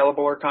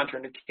unavailable or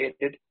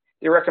contraindicated,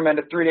 they recommend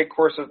a 3-day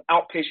course of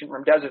outpatient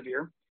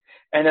remdesivir.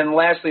 And then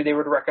lastly, they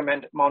would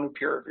recommend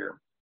molnupiravir.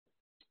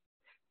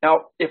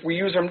 Now, if we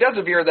use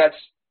remdesivir, that's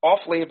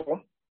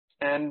off-label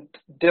and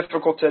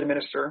difficult to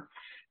administer.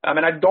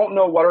 And I don't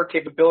know what our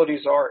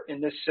capabilities are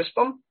in this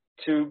system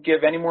to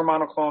give any more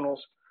monoclonals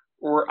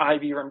or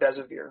IV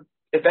remdesivir.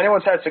 If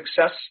anyone's had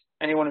success,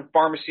 anyone in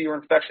pharmacy or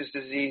infectious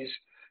disease,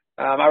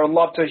 I would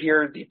love to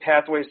hear the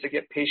pathways to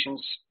get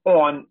patients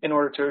on in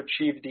order to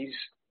achieve these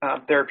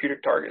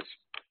therapeutic targets.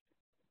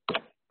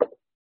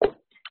 All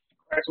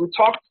right, so we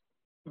talked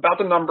about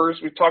the numbers.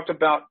 We talked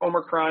about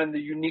Omicron and the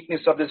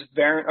uniqueness of this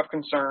variant of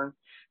concern.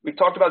 We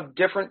talked about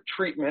different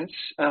treatments,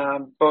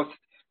 both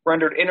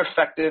rendered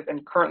ineffective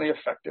and currently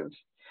effective.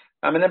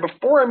 And then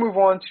before I move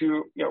on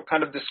to,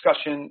 kind of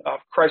discussion of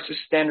crisis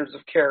standards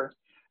of care,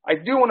 I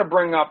do want to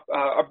bring up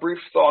a brief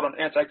thought on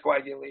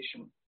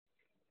anticoagulation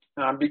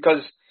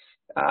because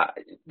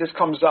this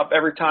comes up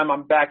every time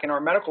I'm back in our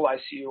medical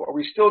ICU. Are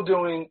we still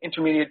doing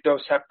intermediate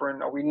dose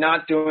heparin? Are we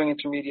not doing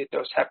intermediate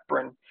dose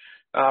heparin?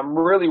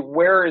 Really,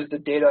 where is the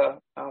data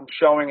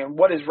showing, and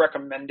what is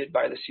recommended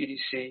by the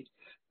CDC?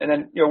 And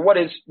then, what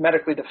is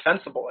medically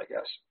defensible, I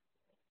guess.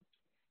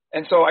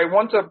 And so I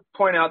want to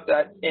point out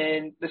that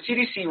the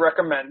CDC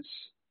recommends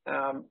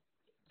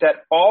that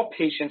all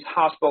patients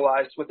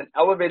hospitalized with an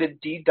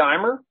elevated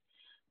D-dimer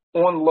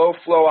on low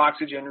flow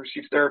oxygen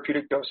receive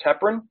therapeutic dose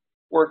heparin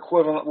or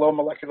equivalent low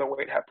molecular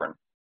weight heparin.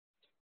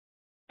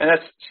 And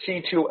that's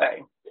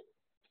C2A.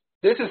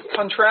 This is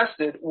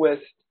contrasted with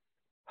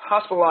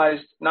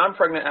hospitalized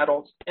non-pregnant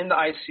adults in the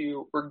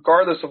ICU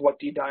regardless of what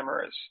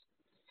D-dimer is.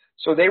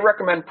 So they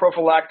recommend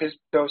prophylactic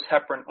dose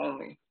heparin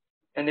only.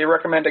 And they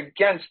recommend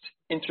against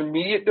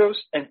intermediate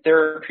dose and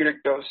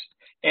therapeutic dose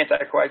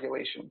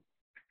anticoagulation.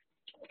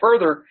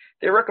 Further,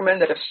 they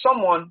recommend that if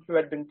someone who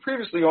had been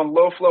previously on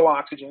low flow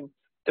oxygen,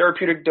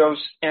 therapeutic dose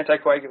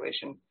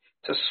anticoagulation,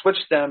 to switch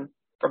them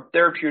from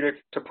therapeutic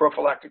to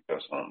prophylactic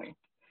dose only,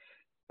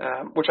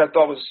 which I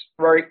thought was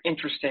very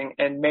interesting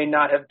and may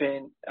not have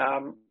been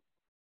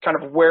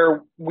kind of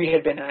where we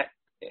had been at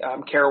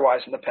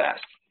care-wise in the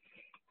past.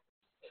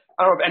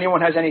 I don't know if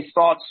anyone has any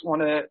thoughts.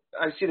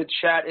 I see the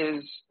chat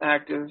is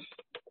active.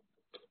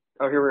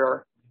 Oh, here we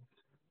are.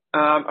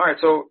 All right,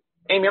 so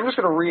Amy, I'm just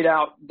going to read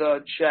out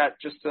the chat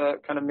just to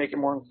kind of make it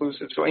more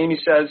inclusive. So Amy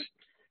says,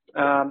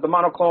 the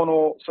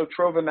monoclonal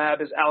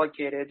sotrovimab is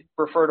allocated.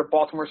 Refer to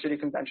Baltimore City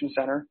Convention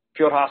Center,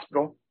 Field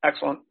Hospital.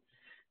 Excellent.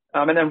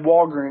 And then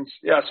Walgreens.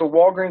 Yeah, so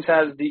Walgreens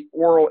has the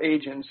oral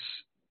agents.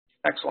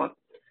 Excellent.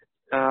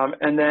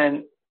 And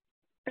then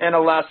Anna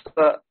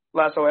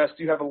Lasso asked,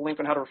 do you have a link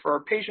on how to refer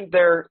a patient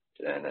there?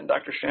 And then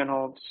Dr.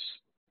 Shanholz,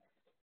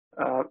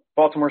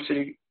 Baltimore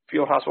City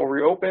Field Hospital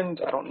reopened.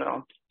 I don't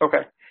know.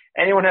 Okay.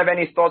 Anyone have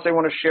any thoughts they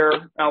want to share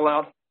out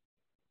loud?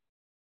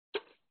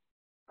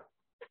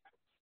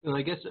 Well,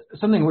 I guess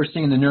something we're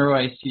seeing in the neuro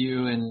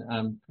ICU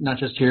and not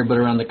just here but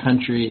around the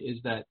country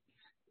is that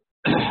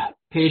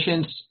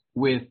patients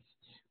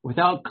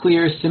without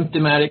clear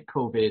symptomatic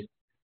COVID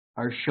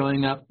are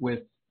showing up with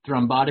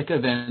thrombotic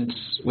events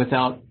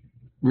without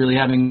really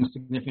having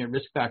significant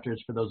risk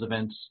factors for those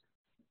events,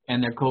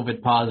 and they're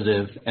COVID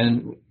positive,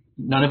 and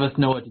none of us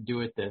know what to do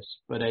with this.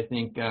 But I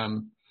think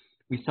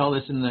we saw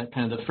this in the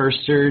kind of the first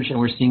surge, and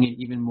we're seeing it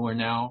even more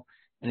now,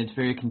 and it's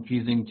very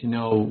confusing to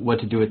know what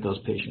to do with those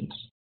patients.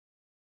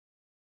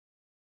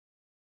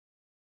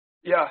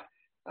 Yeah,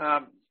 I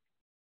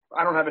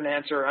don't have an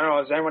answer. I don't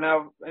know. Does anyone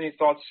have any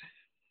thoughts?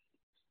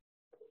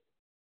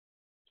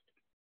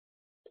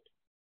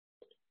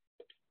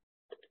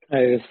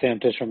 Hi, this is Sam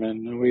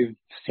Tischerman. We've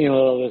seen a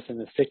little of this in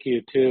the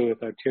SICU too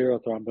with arterial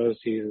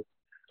thrombosis,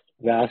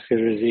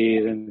 vascular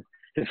disease, and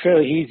it's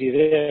fairly easy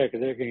there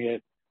because they're going to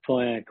get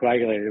fully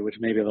anticoagulated, which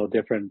may be a little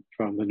different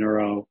from the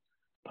neuro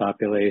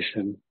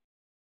population.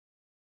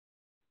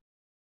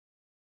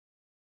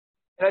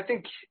 And I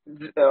think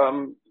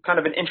kind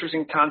of an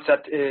interesting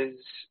concept is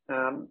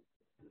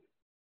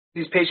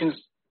these patients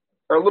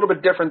are a little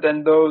bit different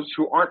than those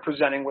who aren't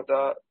presenting with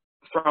a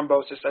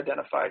thrombosis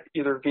identified,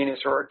 either venous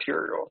or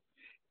arterial.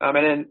 And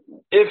then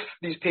if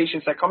these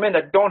patients that come in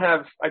that don't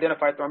have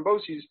identified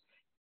thromboses,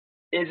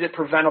 is it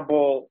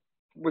preventable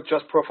with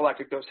just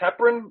prophylactic dose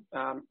heparin?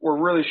 Or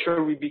really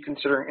should we be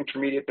considering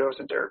intermediate dose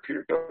and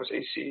therapeutic dose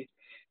AC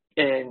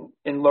in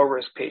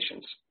low-risk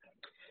patients?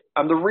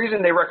 The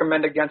reason they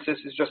recommend against this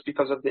is just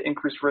because of the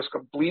increased risk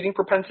of bleeding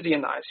propensity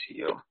in the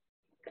ICU.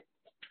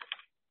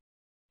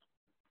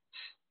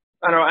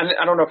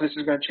 I don't know if this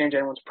is going to change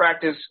anyone's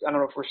practice. I don't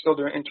know if we're still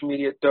doing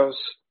intermediate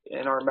dose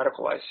in our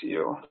medical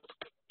ICU.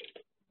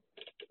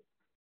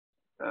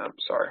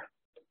 Sorry.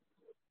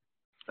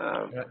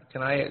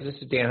 This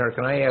is Dan Hurt.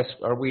 Can I ask,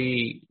 are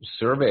we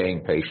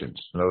surveying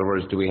patients? In other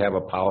words, do we have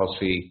a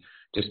policy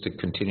just to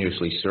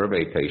continuously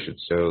survey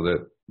patients so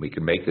that we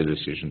can make the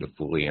decision to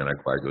fully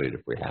anticoagulate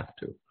if we have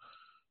to?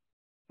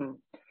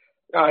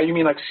 You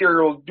mean like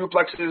serial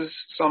duplexes?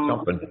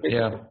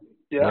 Yeah.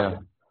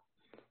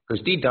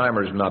 Because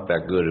D-dimer is not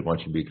that good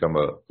once you become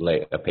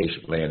a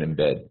patient laying in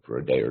bed for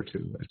a day or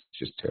two. It's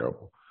just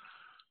terrible.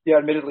 Yeah,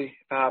 admittedly.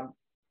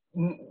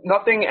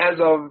 Nothing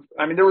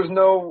there was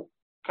no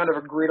kind of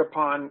agreed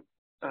upon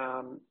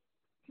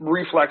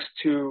reflex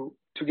to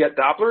get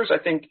Dopplers. I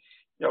think,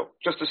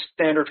 just a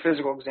standard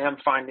physical exam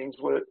findings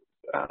would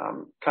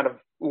kind of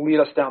lead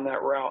us down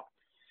that route.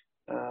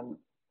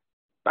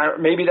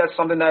 Maybe that's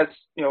something that's,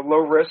 low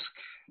risk,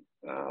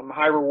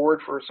 high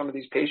reward for some of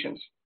these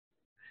patients.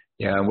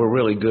 Yeah, and we're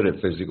really good at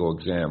physical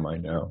exam, I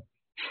know,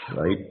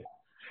 right?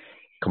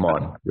 Come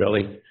on,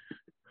 really?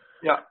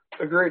 Yeah,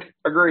 agreed.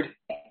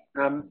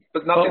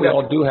 But we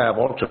all do have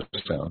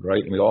ultrasound,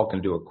 right? And we all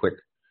can do a quick,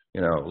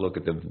 look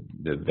at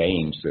the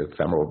veins, the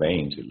femoral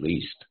veins at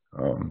least.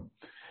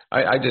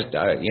 I just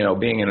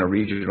being in a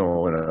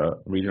regional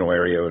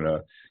area in a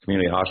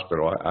community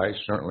hospital, I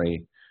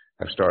certainly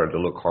I've started to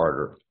look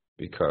harder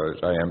because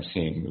I am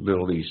seeing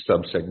literally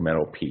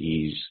subsegmental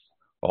PEs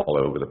all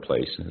over the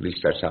place. At least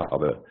that's how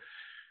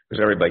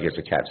because everybody gets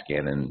a CAT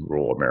scan in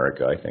rural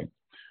America, I think.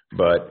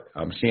 But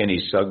I'm seeing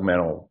these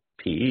segmental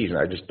PEs, and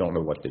I just don't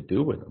know what to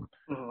do with them.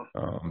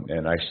 And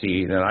then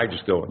I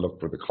just go and look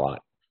for the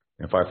clot.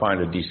 If I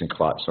find a decent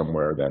clot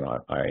somewhere, then I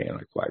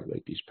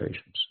anticoagulate these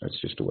patients. That's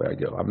just the way I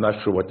go. I'm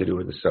not sure what to do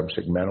with the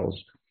subsegmentals.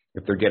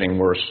 If they're getting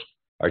worse,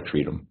 I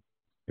treat them.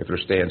 If they're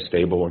staying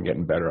stable and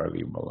getting better, I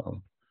leave them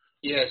alone.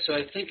 Yeah, so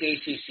I think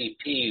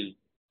ACCP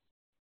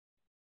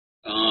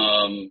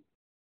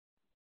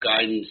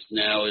guidance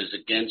now is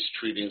against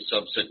treating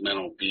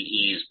subsegmental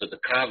PEs, but the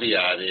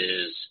caveat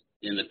is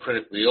in the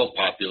critically ill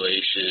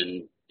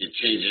population, it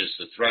changes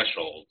the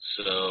threshold.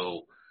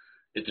 So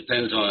it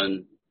depends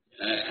on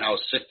how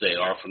sick they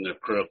are from their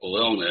critical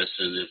illness,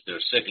 and if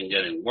they're sick and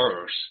getting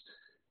worse,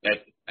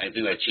 I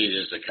think that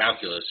changes the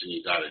calculus, and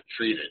you got to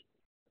treat it.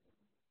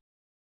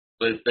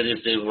 But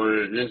if they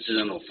were an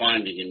incidental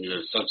finding and you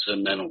have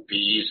subsegmental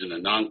PEs in a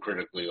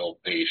non-critically ill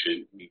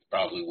patient, you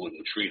probably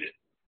wouldn't treat it.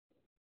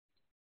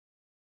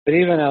 But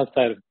even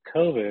outside of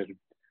COVID,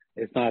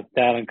 it's not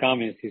that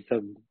uncommon to see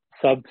some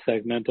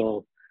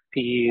subsegmental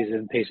PEs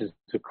in patients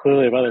who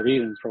clearly have other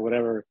reasons. For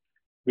whatever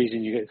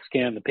reason you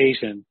scan the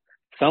patient,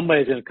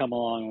 somebody's going to come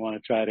along and want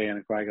to try to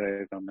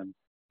anticoagulate them, and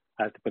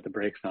have to put the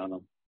brakes on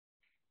them.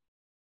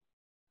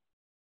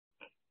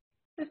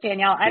 This is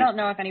Danielle. I don't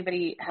know if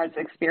anybody has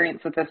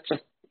experience with this,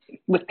 just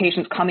with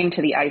patients coming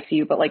to the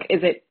ICU, but like,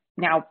 is it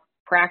now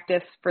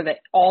practice for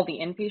all the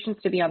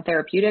inpatients to be on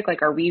therapeutic?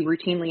 Like, are we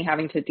routinely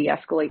having to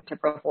de-escalate to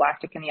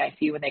prophylactic in the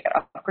ICU when they get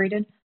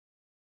upgraded?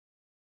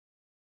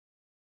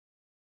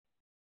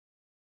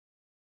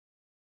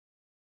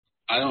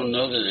 I don't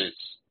know that it's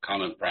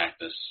common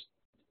practice.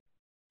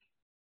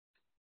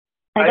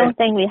 I don't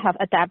think we have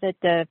adapted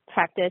the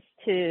practice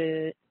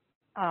to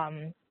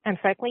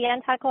empirically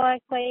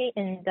anticoagulate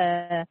in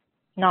the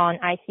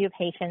non-ICU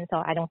patients, so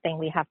I don't think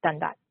we have done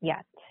that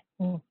yet.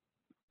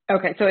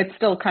 Okay, so it's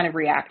still kind of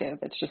reactive.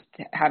 It's just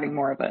having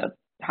more of a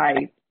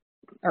high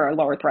or a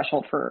lower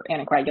threshold for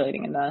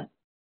anticoagulating in the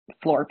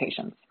floor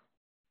patients.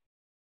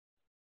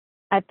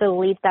 I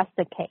believe that's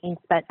the case,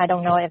 but I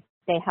don't know if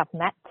they have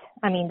met.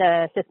 I mean,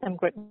 the system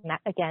group met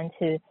again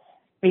to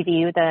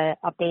review the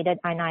updated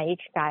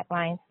NIH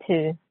guidelines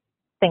to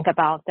think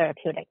about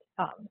therapeutic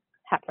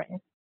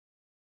heparin.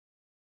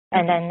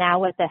 And then now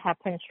with the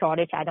heparin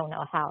shortage, I don't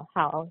know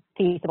how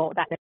feasible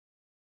that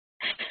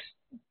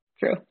is.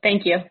 True.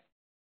 Thank you.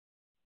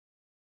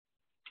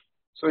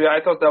 So yeah,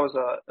 I thought that was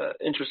an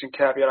interesting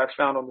caveat I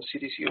found on the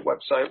CDC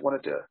website.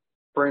 Wanted to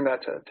bring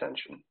that to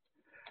attention.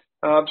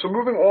 So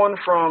moving on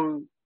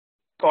from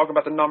talking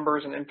about the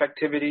numbers and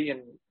infectivity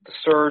and the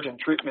surge and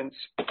treatments,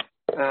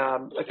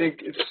 I think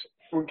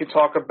we could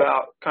talk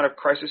about kind of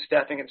crisis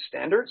staffing and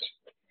standards.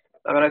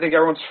 I mean, I think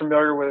everyone's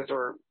familiar with,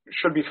 or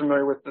should be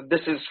familiar with, the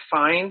 "this is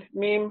fine"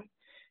 meme.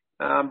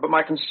 But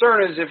my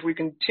concern is if we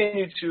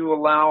continue to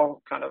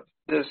allow kind of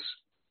this,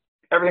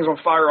 everything's on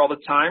fire all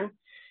the time,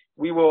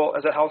 we will,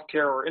 as a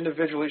healthcare, or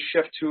individually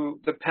shift to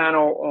the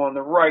panel on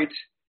the right,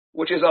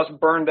 which is us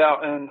burned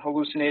out and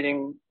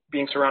hallucinating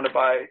being surrounded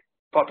by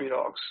puppy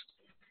dogs.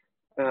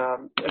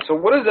 And so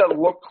what does that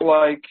look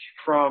like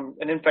from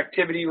an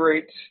infectivity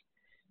rate?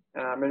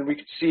 And we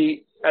could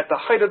see at the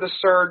height of the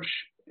surge,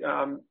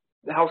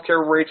 the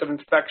healthcare rates of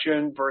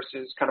infection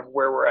versus kind of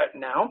where we're at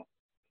now,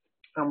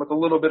 with a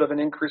little bit of an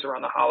increase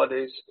around the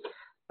holidays.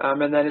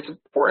 And then it's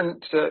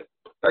important to,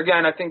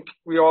 again, I think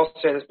we all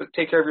say this, but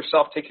take care of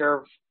yourself, take care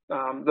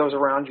of those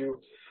around you.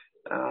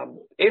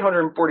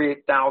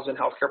 848,000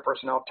 healthcare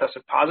personnel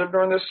tested positive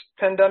during this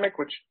pandemic,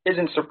 which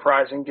isn't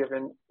surprising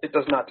given it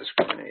does not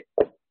discriminate.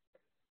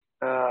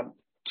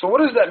 So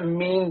what does that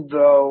mean,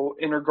 though,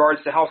 in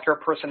regards to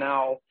healthcare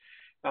personnel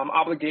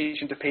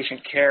obligation to patient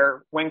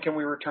care? When can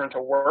we return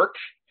to work?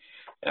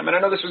 And I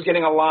know this was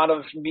getting a lot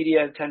of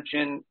media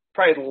attention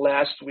probably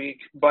last week,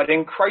 but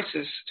in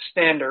crisis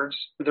standards,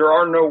 there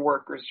are no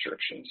work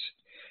restrictions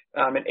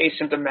in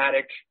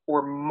asymptomatic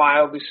or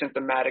mildly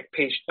symptomatic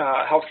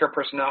healthcare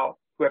personnel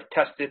who have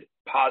tested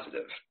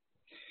positive.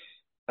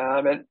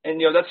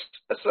 And you know,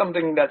 that's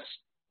something that's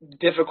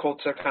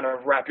difficult to kind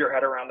of wrap your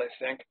head around, I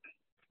think.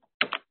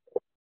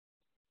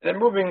 And then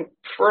moving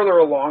further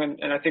along,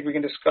 and I think we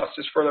can discuss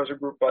this further as a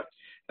group, but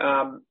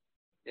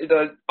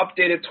the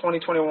updated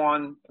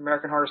 2021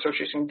 American Heart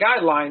Association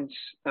guidelines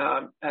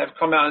have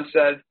come out and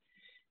said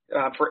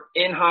for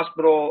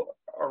in-hospital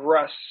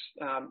arrests,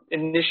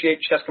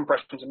 initiate chest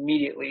compressions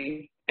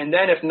immediately, and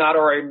then if not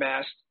already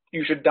masked,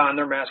 you should don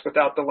their mask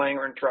without delaying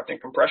or interrupting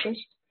compressions,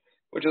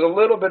 which is a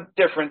little bit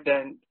different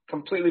than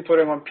completely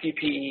putting on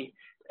PPE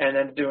and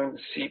then doing the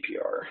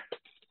CPR.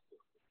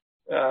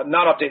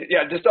 Not updated.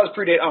 Yeah, this does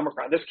predate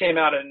Omicron. This came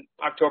out in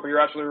October. You're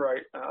absolutely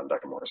right,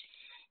 Dr. Morris.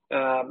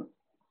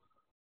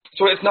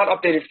 So it's not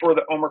updated for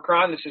the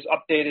Omicron. This is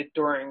updated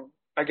during,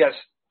 I guess,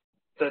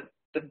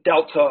 the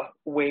Delta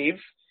wave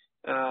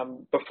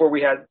before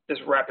we had this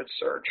rapid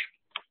surge.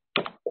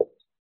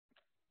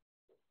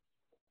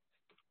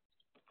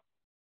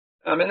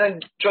 And then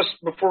just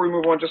before we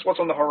move on, just what's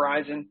on the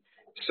horizon.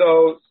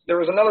 So there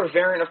was another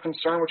variant of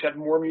concern which had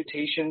more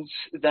mutations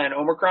than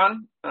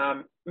Omicron,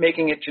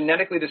 making it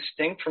genetically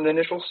distinct from the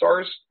initial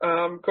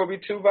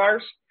SARS-CoV-2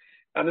 virus.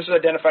 This was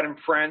identified in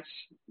France,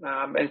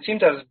 and it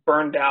seemed to have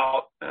burned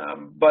out,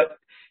 but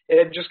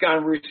it had just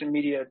gotten recent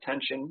media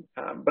attention.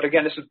 But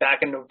again, this was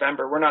back in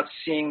November. We're not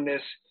seeing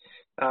this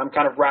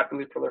kind of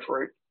rapidly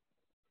proliferate.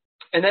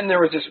 And then there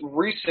was this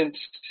recent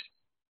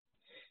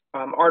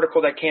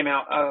article that came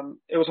out.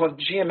 It was on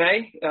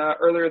GMA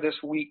earlier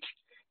this week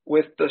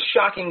with the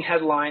shocking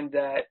headline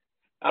that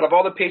out of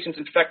all the patients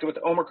infected with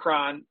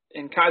Omicron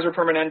in Kaiser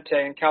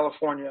Permanente in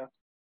California,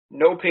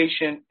 no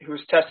patient who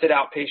was tested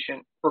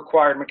outpatient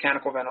required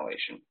mechanical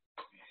ventilation.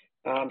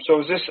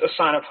 So is this a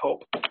sign of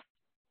hope?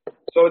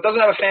 So it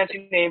doesn't have a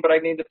fancy name, but I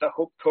named it the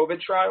HOPE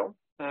COVID trial.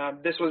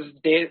 This was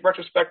a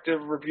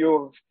retrospective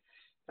review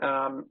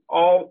of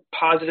all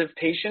positive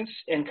patients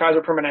in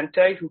Kaiser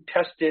Permanente who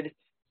tested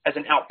as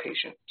an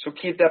outpatient. So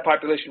keep that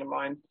population in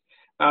mind.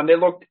 They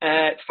looked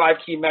at 5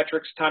 key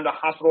metrics: time to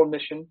hospital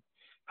admission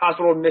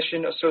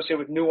associated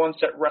with new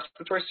onset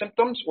respiratory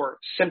symptoms or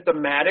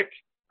symptomatic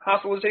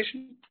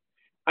hospitalization,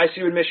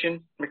 ICU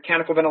admission,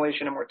 mechanical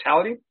ventilation, and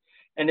mortality.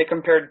 And they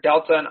compared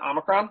Delta and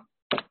Omicron.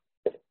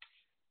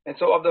 And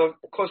so of the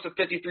close to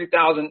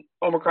 53,000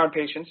 Omicron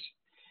patients,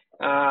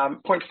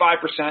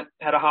 0.5%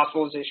 had a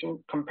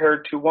hospitalization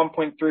compared to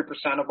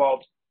 1.3% of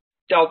all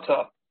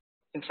Delta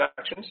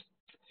infections.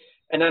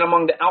 And then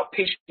among the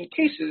outpatient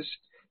cases,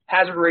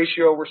 hazard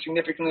ratio were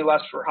significantly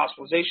less for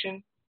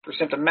hospitalization, for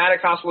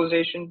symptomatic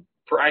hospitalization,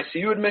 for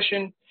ICU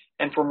admission,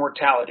 and for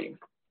mortality.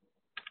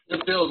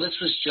 Bill, this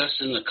was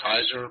just in the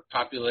Kaiser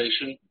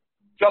population?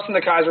 Just in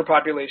the Kaiser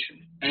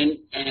population.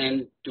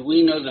 And do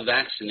we know the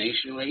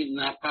vaccination rate in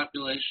that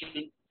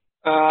population?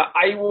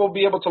 I will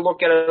be able to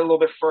look at it a little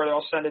bit further.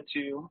 I'll send it to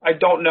you. I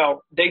don't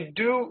know. They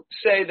do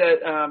say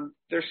that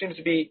there seems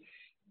to be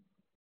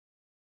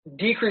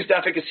decreased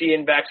efficacy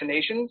in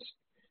vaccinations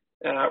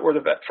or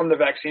from the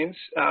vaccines,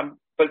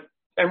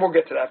 and we'll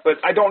get to that.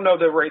 But I don't know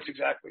the rates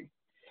exactly.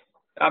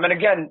 And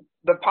again,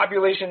 the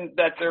population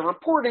that they're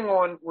reporting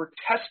on were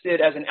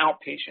tested as an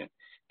outpatient.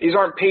 These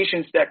aren't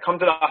patients that come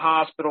to the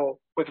hospital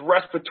with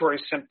respiratory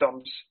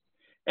symptoms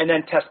and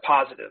then test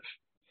positive.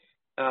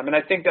 And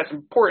I think that's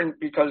important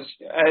because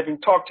having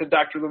talked to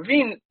Dr.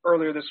 Levine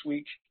earlier this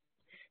week,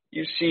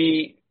 you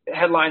see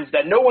headlines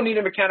that no one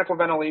needed mechanical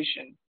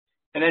ventilation.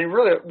 And then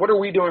really, what are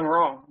we doing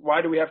wrong?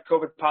 Why do we have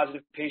COVID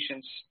positive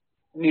patients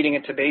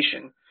needing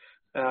intubation?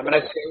 And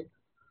I say,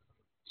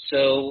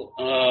 so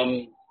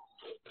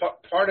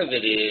part of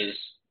it is,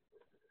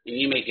 and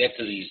you may get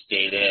to these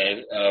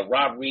data,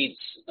 Rob Reeds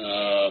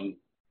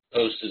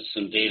posted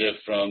some data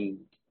from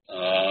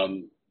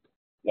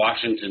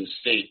Washington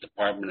State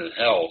Department of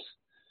Health,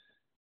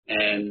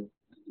 and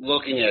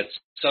looking at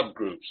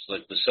subgroups,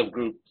 like the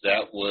subgroup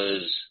that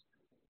was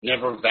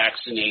never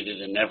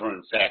vaccinated and never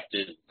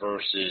infected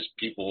versus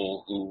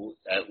people who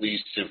at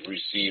least have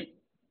received,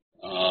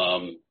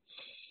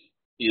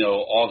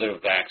 all their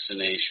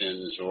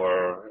vaccinations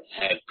or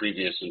had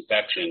previous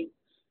infection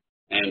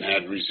and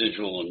had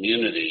residual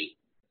immunity.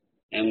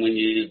 And when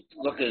you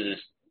look at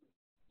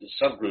the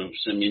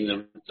subgroups, I mean,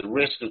 the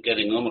risk of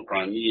getting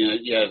Omicron,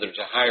 there's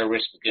a higher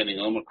risk of getting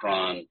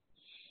Omicron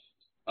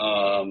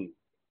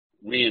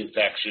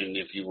reinfection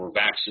if you were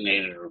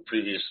vaccinated or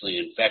previously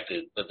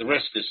infected, but the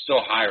risk is still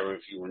higher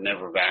if you were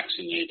never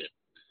vaccinated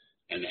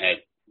and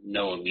had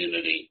no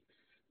immunity.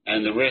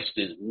 And the risk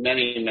is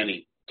many,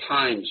 many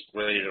times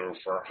greater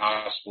for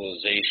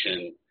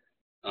hospitalization,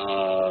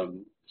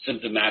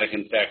 symptomatic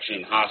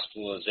infection,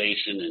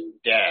 hospitalization, and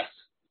death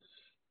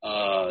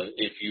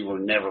if you were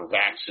never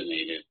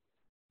vaccinated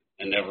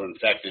and never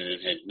infected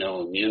and had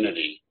no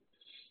immunity.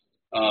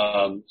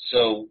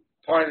 So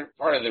part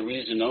of the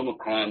reason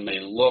Omicron may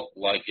look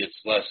like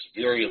it's less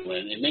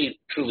virulent, it may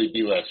truly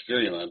be less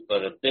virulent,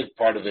 but a big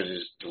part of it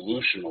is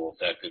delusional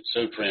effect. It's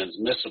so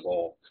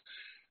transmissible,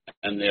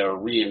 and there are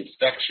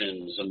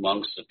reinfections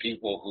amongst the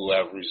people who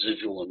have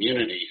residual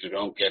immunity who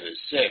don't get as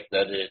sick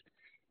that it,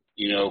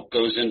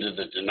 goes into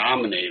the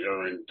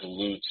denominator and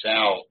dilutes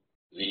out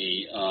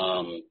the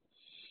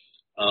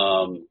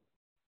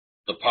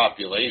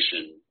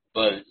population.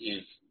 But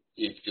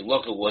if you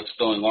look at what's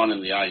going on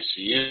in the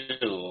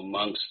ICU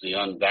amongst the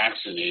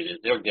unvaccinated,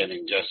 they're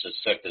getting just as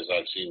sick as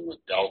I've seen with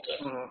Delta.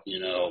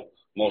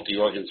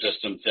 Multi-organ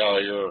system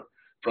failure,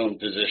 prone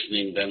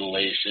positioning,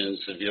 ventilation,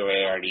 severe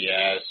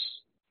ARDS.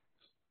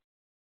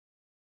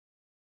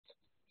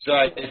 So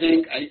I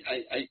think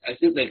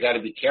they got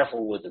to be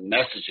careful with the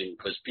messaging,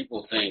 because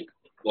people think,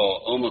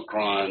 well,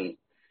 Omicron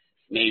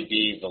may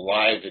be the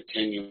live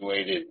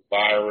attenuated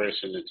virus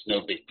and it's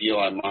no big deal.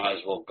 I might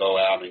as well go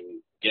out and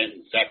get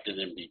infected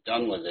and be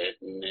done with it.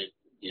 And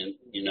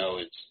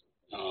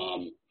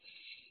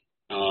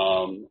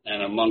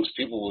and amongst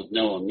people with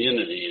no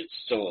immunity, it's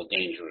still a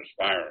dangerous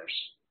virus.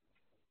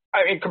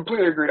 I mean,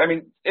 completely agreed. I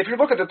mean, if you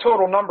look at the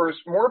total numbers,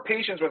 more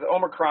patients with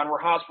Omicron were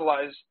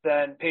hospitalized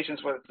than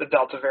patients with the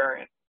Delta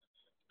variant.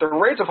 the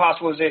rates of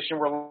hospitalization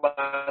were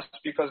less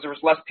because there was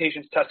less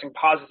patients testing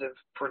positive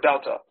for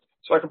Delta.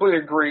 So I completely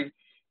agree,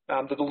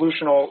 the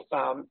dilutional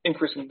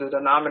increase in the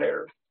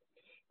denominator.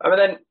 And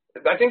then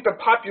I think the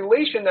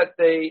population that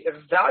they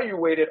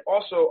evaluated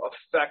also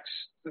affects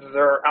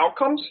their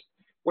outcomes,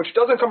 which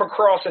doesn't come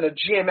across in a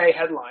GMA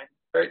headline,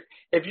 right?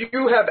 If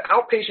you have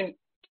outpatients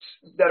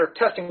that are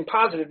testing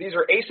positive, these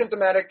are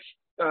asymptomatic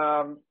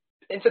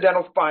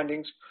incidental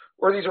findings,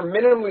 or these are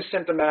minimally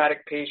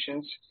symptomatic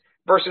patients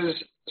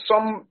versus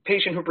some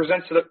patient who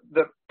presents to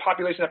the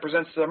population that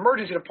presents to the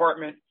emergency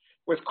department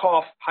with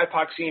cough,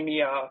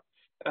 hypoxemia,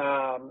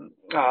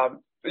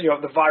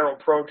 the viral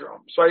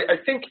prodrome. So I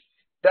think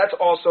that's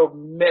also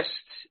missed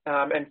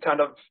and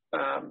kind of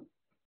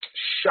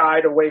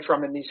shied away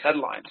from in these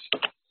headlines.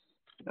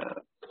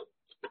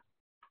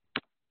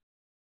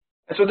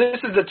 And so this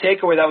is the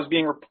takeaway that was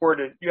being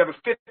reported. You have a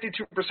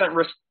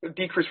 52%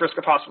 decreased risk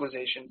of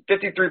hospitalization,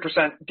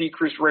 53%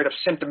 decreased rate of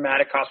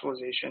symptomatic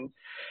hospitalization,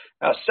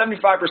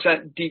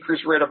 75%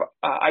 decreased rate of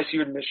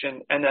ICU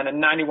admission, and then a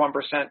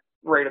 91%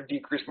 rate of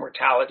decreased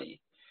mortality.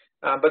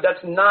 But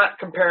that's not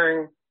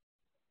comparing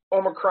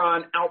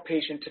Omicron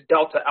outpatient to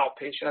Delta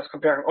outpatient. That's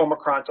comparing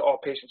Omicron to all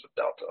patients with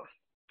Delta.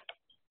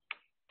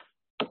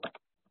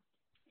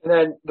 And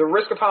then the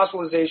risk of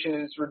hospitalization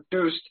is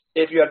reduced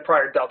if you had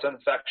prior Delta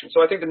infection.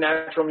 So I think the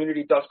natural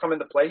immunity does come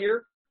into play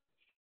here.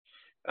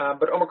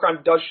 But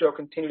Omicron does show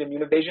continued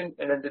immune evasion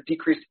and then the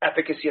decreased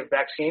efficacy of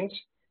vaccines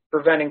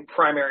preventing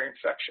primary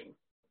infection.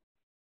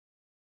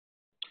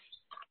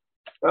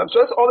 So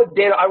that's all the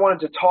data I wanted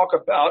to talk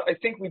about. I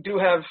think we do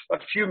have a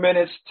few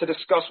minutes to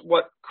discuss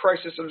what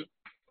crisis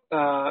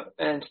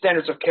and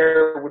standards of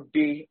care would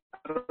be.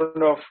 I don't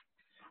know if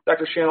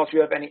Dr. Shanel, if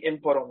you have any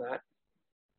input on that.